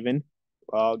the given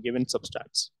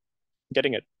substance.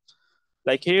 Getting it?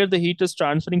 Like here, the heat is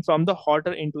transferring from the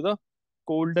hotter end to the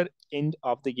colder end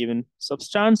of the given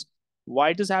substance. Why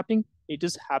it is happening? It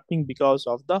is happening because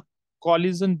of the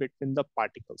collision between the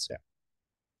particles here.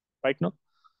 Right now,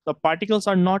 the particles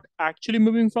are not actually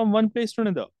moving from one place to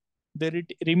another. They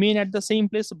remain at the same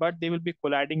place, but they will be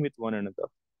colliding with one another.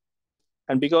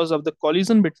 And because of the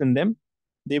collision between them,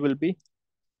 they will be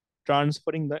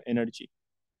transferring the energy.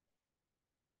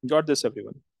 Got this,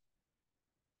 everyone?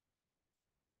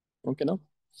 Okay, now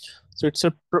So it's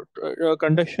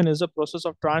conduction is a process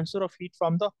of transfer of heat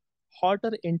from the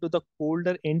hotter end to the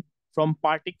colder end from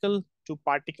particle to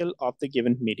particle of the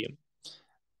given medium.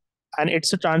 And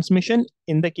it's a transmission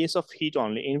in the case of heat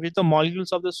only, in which the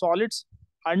molecules of the solids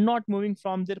are not moving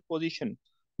from their position.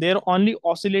 They are only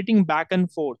oscillating back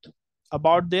and forth.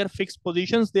 About their fixed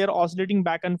positions, they are oscillating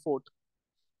back and forth.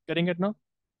 Getting it now?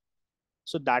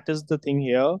 So that is the thing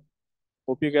here.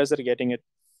 Hope you guys are getting it.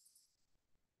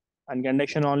 And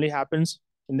conduction only happens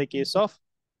in the case of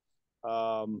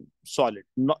solid.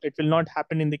 It will not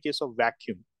happen in the case of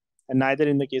vacuum, and neither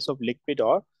in the case of liquid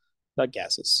or the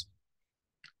gases.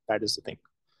 That is the thing.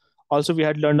 Also, we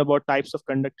had learned about types of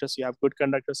conductors. You have good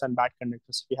conductors and bad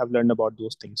conductors. We have learned about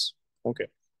those things. Okay.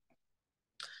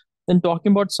 Then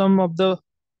talking about some of the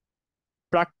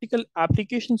practical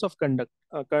applications of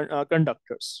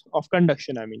conductors, of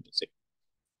conduction, I mean to say.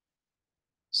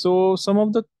 So some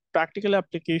of the practical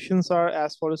applications are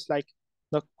as follows, like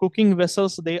the cooking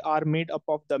vessels, they are made up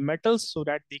of the metals so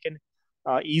that they can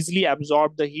easily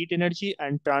absorb the heat energy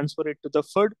and transfer it to the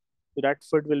food. So that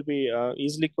food will be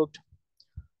easily cooked.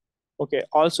 Okay.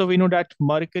 Also, we know that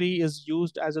mercury is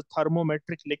used as a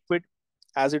thermometric liquid,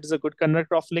 as it is a good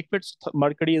conductor of liquids.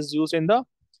 Mercury is used in the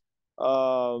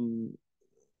um,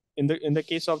 in the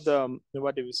case of the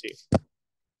what do we say?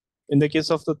 In the case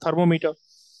of the thermometer,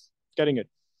 getting it.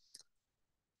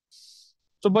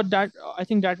 So, but that I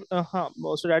think that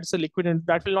so that's a liquid, and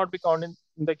that will not be counted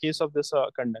in the case of this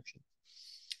conduction.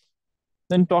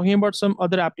 Then talking about some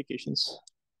other applications,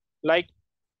 like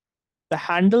the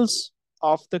handles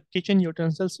of the kitchen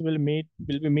utensils will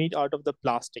be made out of the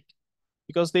plastic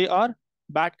because they are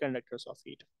bad conductors of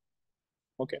heat.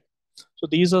 Okay, so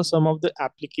these are some of the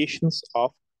applications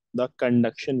of the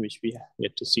conduction which we have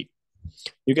yet to see.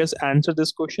 You guys answer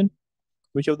this question.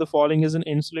 Which of the following is an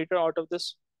insulator out of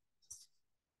this?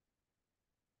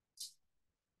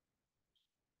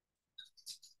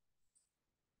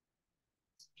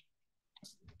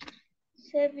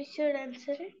 Sir, we should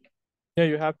answer it. Yeah,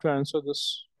 you have to answer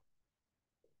this.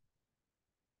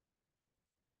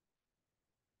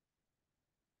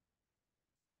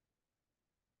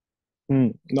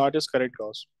 That is correct,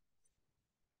 Ross.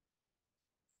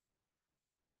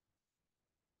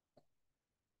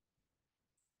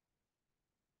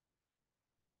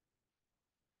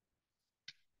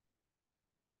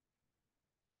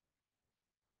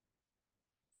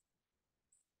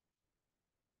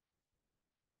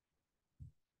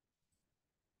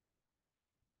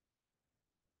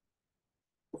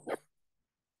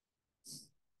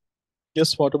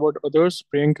 Yes, what about others?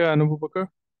 Priyanka and Abubakar?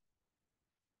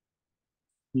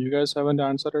 You guys haven't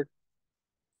answered it.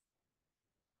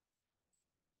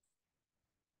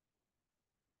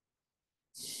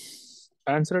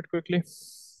 Answer it quickly.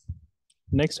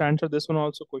 Next, answer this one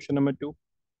also, question number 2.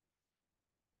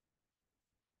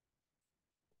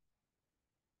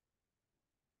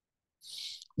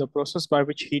 The process by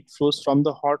which heat flows from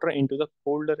the hotter into the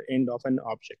colder end of an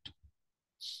object.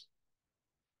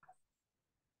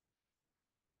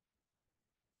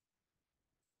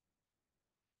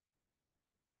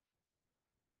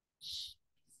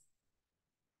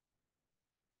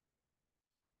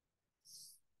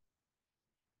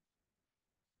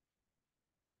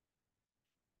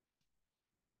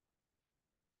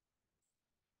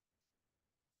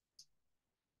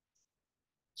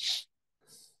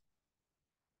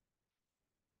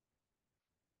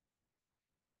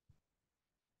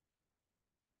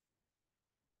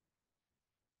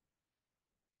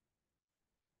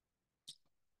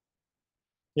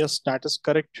 Yes, that is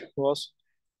correct, was.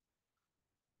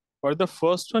 For the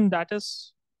first one, that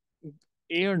is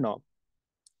air now.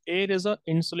 Air is an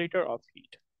insulator of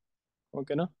heat.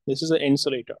 Okay, now this is an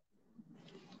insulator.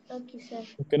 Okay, sir.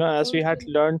 Okay, now as we had Thank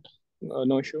you. learned,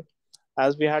 no issue.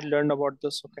 As we had learned about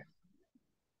this, okay.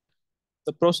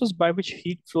 The process by which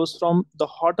heat flows from the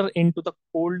hotter end to the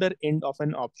colder end of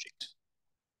an object.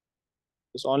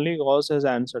 This only Gauss has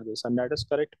answered this, and that is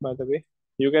correct, by the way.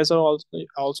 You guys are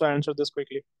also answered this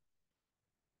quickly.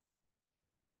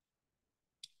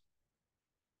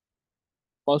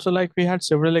 Also, like we had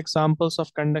several examples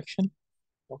of conduction.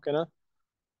 Okay, now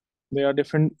there are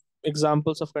different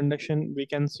examples of conduction we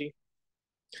can see,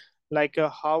 like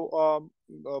how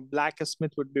a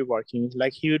blacksmith would be working.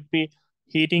 Like he would be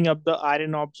heating up the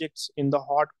iron objects in the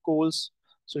hot coals.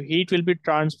 So heat will be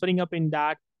transferring up in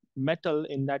that metal,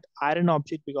 in that iron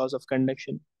object, because of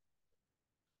conduction.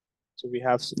 So we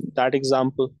have that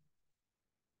example.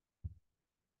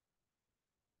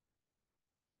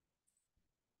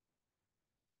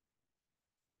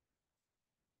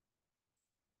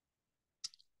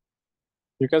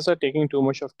 You guys are taking too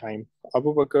much of time.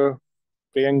 Abu Bakr,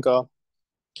 Priyanka,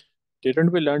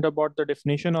 didn't we learn about the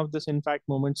definition of this in fact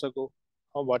moments ago?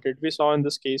 What did we saw in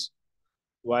this case?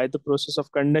 Why the process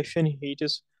of conduction heat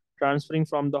is transferring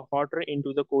from the hotter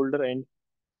into the colder end?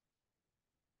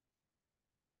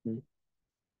 Hmm.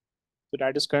 So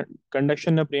that is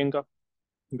conduction, Priyanka.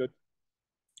 Good.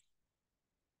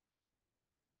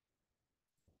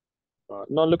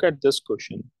 Now look at this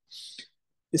question.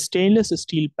 Stainless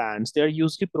steel pans, they are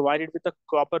usually provided with a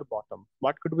copper bottom.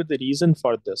 What could be the reason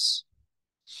for this?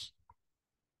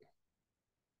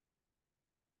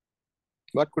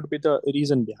 What could be the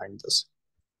reason behind this?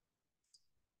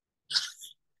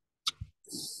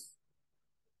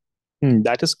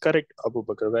 That is correct, Abu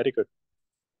Bakr. Very good.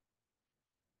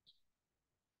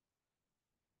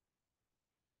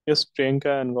 Yes,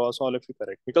 Priyanka and Ross, all of you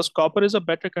correct. Because copper is a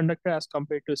better conductor as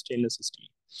compared to stainless steel.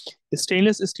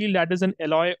 Stainless steel, that is an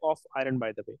alloy of iron,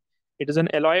 by the way. It is an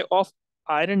alloy of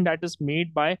iron that is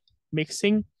made by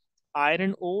mixing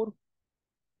iron ore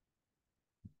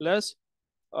plus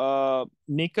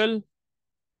nickel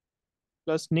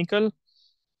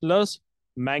plus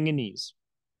manganese.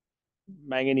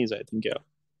 Manganese, I think, yeah.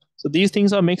 So these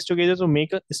things are mixed together to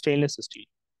make a stainless steel.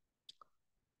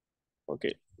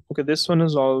 Okay. Okay, this one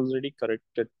is already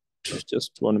corrected.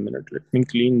 Just 1 minute. Let me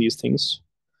clean these things.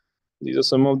 These are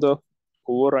some of the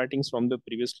overwritings from the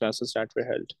previous classes that we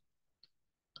held.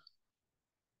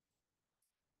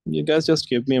 You guys just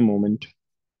give me a moment.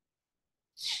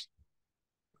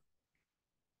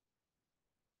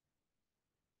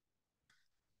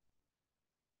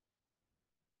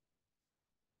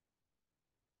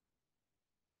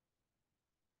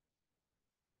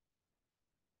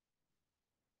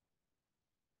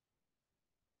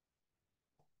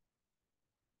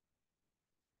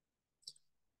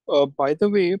 By the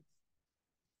way,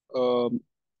 um,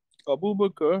 Abu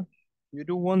Bakr, you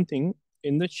do one thing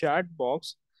in the chat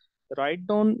box. Write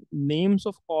down names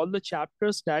of all the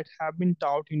chapters that have been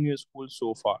taught in your school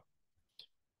so far.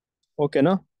 Okay,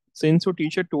 na? Since your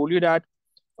teacher told you that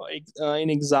in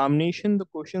examination, the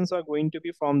questions are going to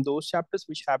be from those chapters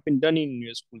which have been done in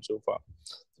your school so far.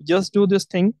 Just do this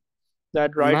thing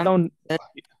that write Ma'am, down. sir,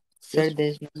 Yes,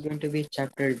 there's not going to be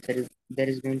chapter. There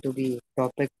is going to be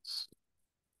topics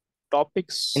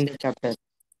topics. in the chapter.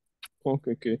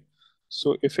 Okay, okay.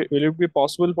 So if it will it be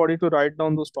possible for you to write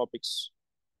down those topics?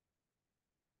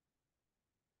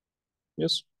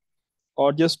 Yes.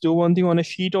 Or just do one thing on a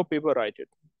sheet of paper, write it.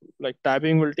 Like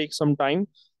typing will take some time.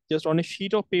 Just on a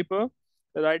sheet of paper,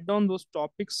 write down those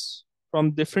topics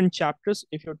from different chapters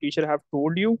if your teacher have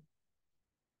told you,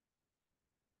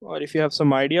 or if you have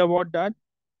some idea about that,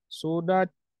 so that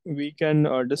we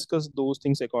can discuss those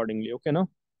things accordingly. Okay, now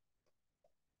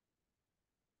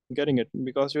getting it,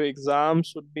 because your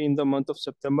exams would be in the month of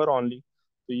September only,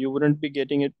 so you wouldn't be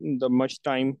getting it in the much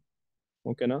time.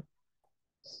 Okay, now.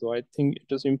 So I think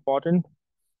it is important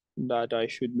that I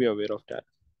should be aware of that.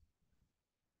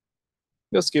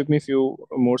 Just give me a few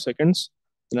more seconds,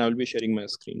 and I will be sharing my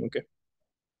screen. Okay,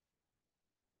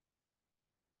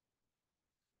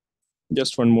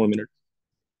 just 1 more minute.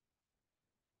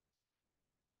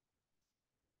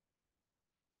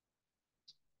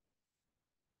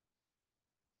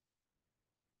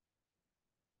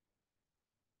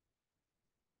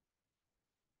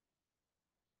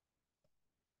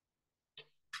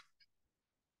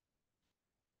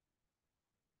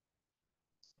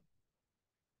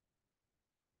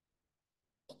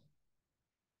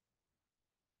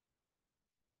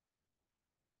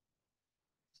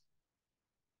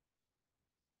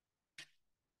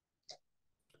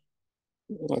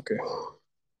 Okay.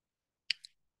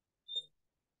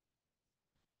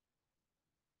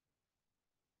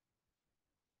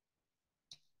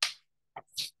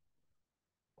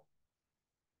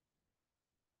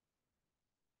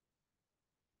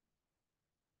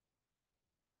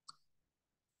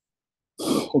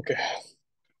 Okay.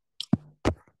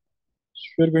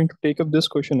 We're going to take up this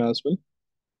question as well.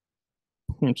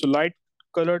 So light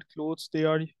colored clothes, they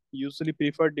are usually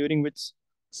preferred during which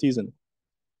season?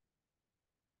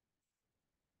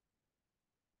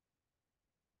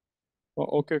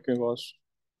 Okay, okay, boss.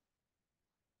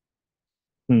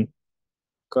 Hmm.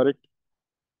 Correct.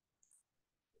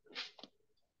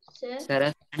 Sir, Sir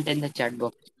has sent in the chat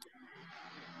box.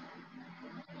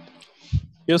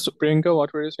 Yes, Priyanka,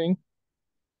 what were you saying?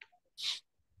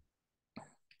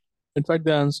 In fact,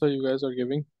 the answer you guys are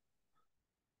giving,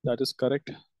 that is correct.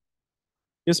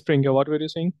 Yes, Priyanka, what were you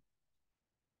saying?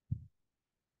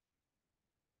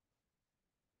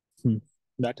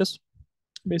 That is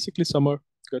basically summer.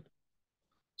 Good.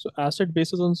 So acid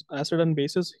and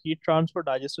bases, heat transfer,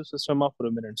 digestive system of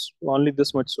ruminants. Only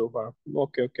this much so far.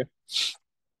 Okay, okay.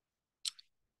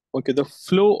 Okay, the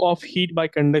flow of heat by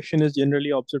conduction is generally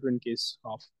observed in case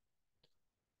of.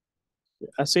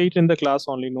 I say it in the class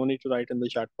only, no need to write in the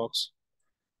chat box.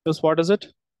 Just what is it?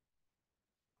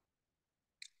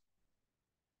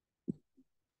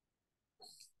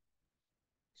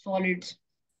 Solids.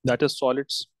 That is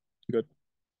solids. Good.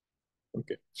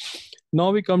 Okay.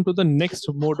 Now we come to the next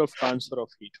mode of transfer of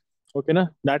heat. Okay, na?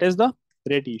 That is the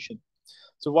radiation.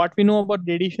 So what we know about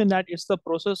radiation, that it's the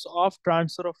process of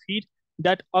transfer of heat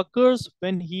that occurs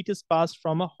when heat is passed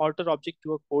from a hotter object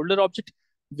to a colder object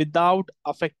without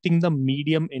affecting the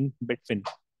medium in between.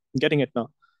 Getting it now?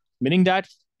 Meaning that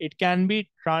it can be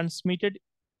transmitted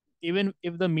even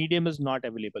if the medium is not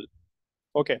available.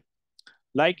 Okay.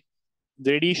 Like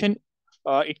radiation,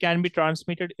 it can be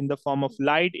transmitted in the form of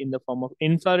light, in the form of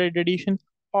infrared radiation,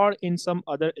 or in some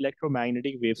other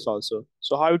electromagnetic waves also.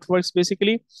 So how it works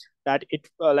basically, that it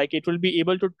will be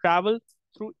able to travel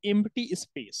through empty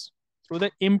space, through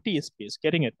the empty space.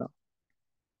 Getting it now?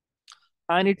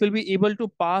 And it will be able to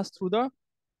pass through the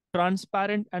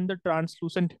transparent and the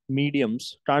translucent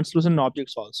mediums, translucent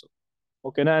objects also.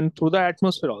 Okay, and through the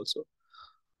atmosphere also.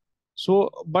 So,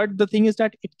 but the thing is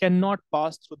that it cannot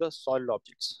pass through the solid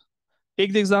objects.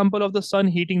 Take the example of the sun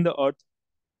heating the earth.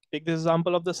 Take the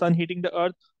example of the sun heating the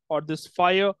earth, or this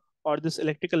fire, or this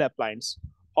electrical appliance.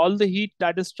 All the heat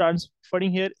that is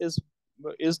transferring here is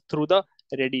through the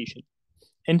radiation.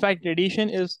 In fact, radiation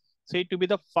is said to be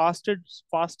the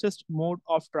fastest mode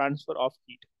of transfer of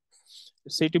heat.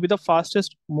 It's said to be the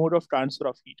fastest mode of transfer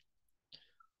of heat.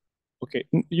 Okay,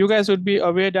 you guys would be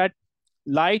aware that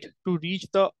light to reach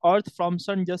the earth from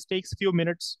sun just takes few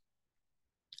minutes,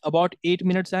 about 8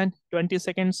 minutes and 20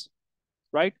 seconds,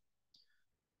 right?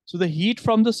 So the heat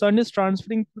from the sun is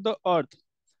transferring to the earth.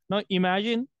 Now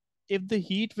imagine if the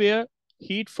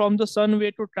heat from the sun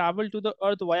were to travel to the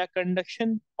earth via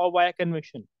conduction or via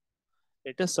convection.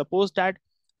 Let us suppose that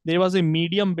there was a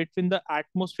medium between the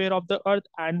atmosphere of the earth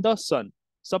and the sun.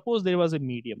 Suppose there was a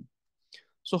medium.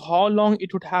 So how long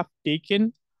it would have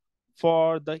taken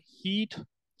for the heat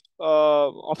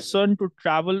of sun to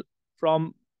travel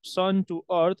from sun to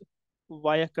earth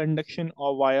via conduction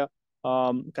or via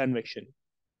convection?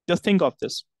 Just think of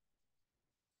this.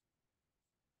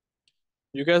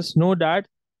 You guys know that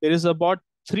there is about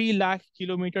 3 lakh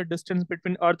kilometer distance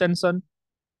between earth and sun.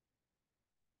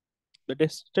 The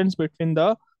distance between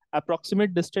the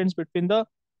approximate distance between the,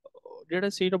 did I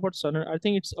say it about sun? I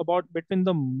think it's about between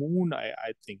the moon, I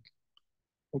think.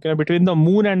 Okay, between the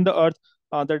moon and the earth,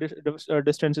 the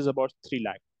distance is about 3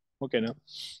 lakh. Okay, now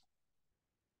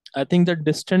I think the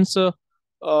distance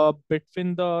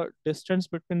between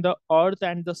the earth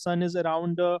and the sun is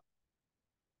around,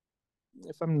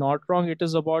 if I'm not wrong, it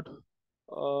is about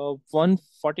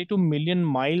 142 million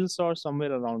miles or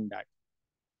somewhere around that.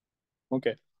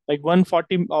 Okay, like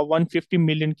 140 or 150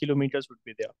 million kilometers would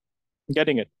be there.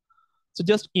 Getting it? So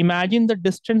just imagine the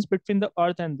distance between the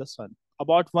earth and the sun,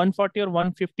 about 140 or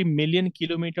 150 million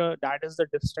kilometer. That is the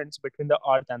distance between the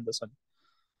earth and the sun.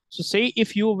 So say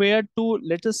if you were to,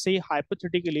 let us say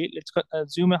hypothetically, let's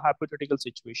assume a hypothetical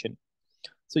situation.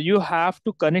 So you have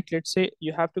to connect, let's say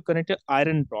you have to connect an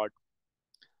iron rod.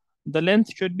 The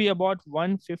length should be about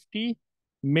 150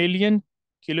 million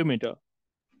kilometer.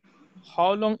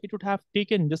 How long it would have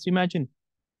taken? Just imagine,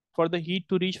 for the heat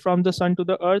to reach from the sun to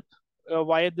the earth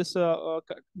via this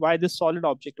solid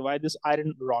object, via this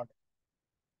iron rod.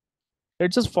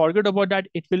 Let's just forget about that.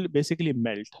 It will basically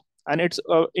melt, and it's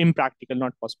impractical,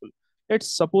 not possible.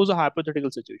 Let's suppose a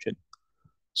hypothetical situation.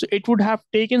 So it would have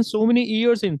taken so many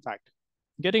years, in fact.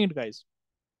 Getting it, guys?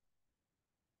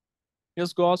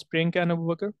 Yes, Gauss, Priyanka, and Abu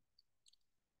Bakr.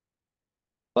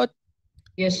 But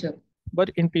Yes, sir. But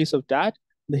in place of that,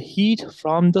 the heat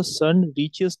from the sun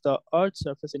reaches the Earth's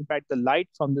surface. In fact, the light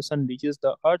from the sun reaches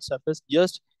the Earth's surface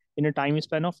just in a time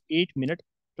span of 8 minutes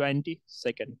 20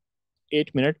 seconds.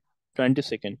 8 minutes 20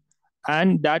 seconds.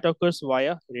 And that occurs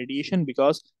via radiation,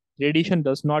 because radiation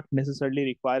does not necessarily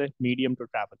require a medium to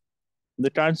travel. The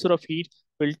transfer of heat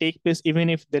will take place even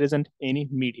if there isn't any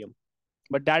medium.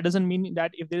 But that doesn't mean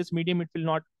that if there is medium, it will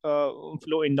not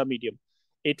flow in the medium.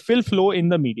 It will flow in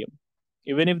the medium.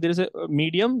 Even if there is a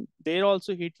medium, there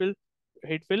also heat will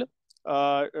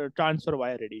transfer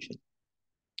via radiation.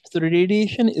 So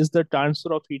radiation is the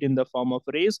transfer of heat in the form of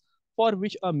rays for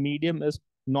which a medium is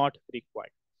not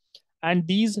required. And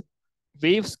these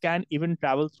waves can even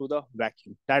travel through the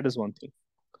vacuum. That is one thing.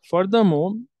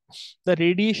 Furthermore, the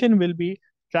radiation will be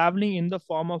traveling in the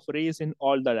form of rays in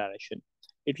all the direction.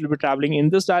 It will be traveling in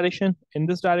this direction, in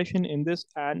this direction, in this,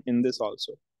 and in this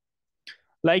also.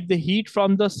 Like the heat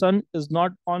from the sun is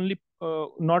not only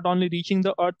reaching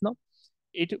the earth now,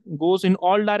 it goes in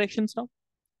all directions now.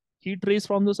 heat rays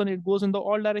from the sun, it goes in the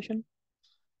all direction.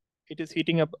 It is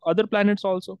heating up other planets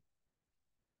also.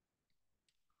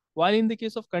 While in the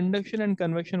case of conduction and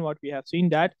convection, what we have seen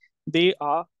that they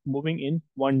are moving in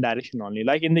one direction only.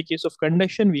 Like in the case of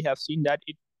conduction, we have seen that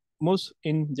it moves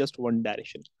in just one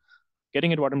direction.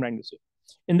 Getting it what I'm trying to say.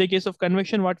 In the case of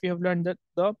convection, what we have learned that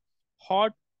the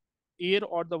hot air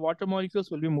or the water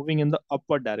molecules will be moving in the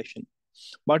upward direction.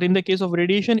 But in the case of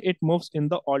radiation, it moves in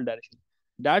the all direction.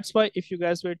 That's why if you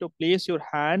guys were to place your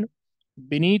hand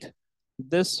beneath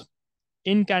this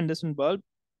incandescent bulb,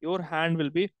 your hand will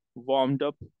be warmed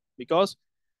up because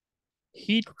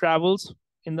heat travels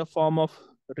in the form of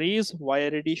rays via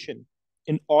radiation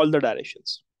in all the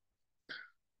directions.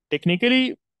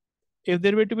 Technically, if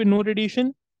there were to be no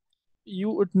radiation,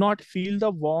 you would not feel the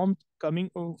warmth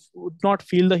coming, would not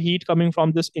feel the heat coming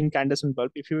from this incandescent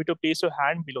bulb if you were to place your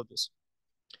hand below this.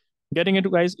 Getting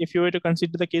it, guys, if you were to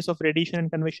consider the case of radiation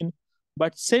and convection.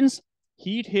 But since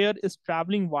heat here is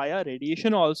traveling via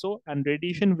radiation also, and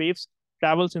radiation waves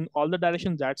travels in all the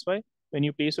directions, that's why when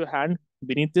you place your hand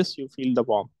beneath this, you feel the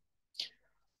warmth.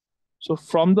 So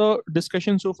from the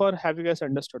discussion so far, have you guys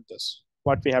understood this,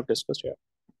 what we have discussed here?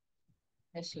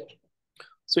 Yes, sir.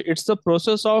 So it's the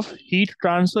process of heat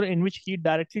transfer in which heat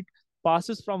directly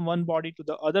passes from one body to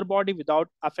the other body without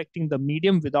affecting the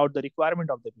medium, without the requirement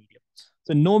of the medium.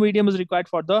 So no medium is required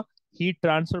for the heat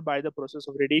transfer by the process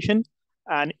of radiation.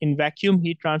 And in vacuum,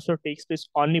 heat transfer takes place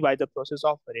only by the process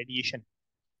of radiation.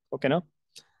 Okay, now?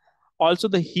 Also,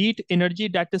 the heat energy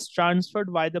that is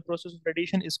transferred by the process of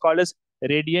radiation is called as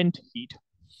radiant heat.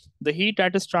 The heat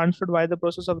that is transferred by the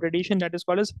process of radiation, that is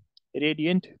called as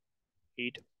radiant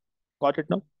heat. Got it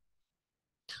now?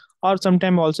 Or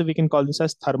sometimes also we can call this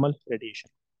as thermal radiation.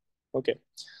 Okay.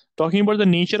 Talking about the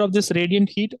nature of this radiant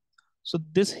heat. So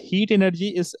this heat energy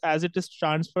is as it is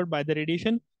transferred by the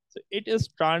radiation. So it is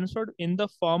transferred in the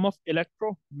form of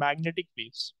electromagnetic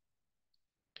waves.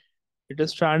 It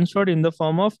is transferred in the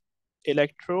form of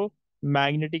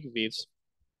electromagnetic waves.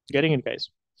 Getting it, guys?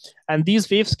 And these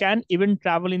waves can even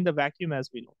travel in the vacuum, as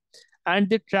we know. And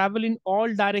they travel in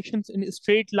all directions in a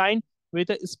straight line with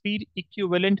a speed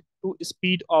equivalent to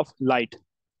speed of light.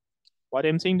 What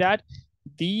I'm saying that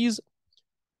these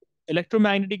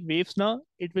electromagnetic waves now,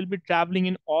 it will be traveling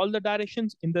in all the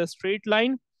directions in the straight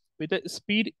line with a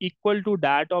speed equal to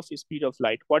that of speed of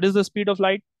light. What is the speed of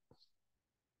light?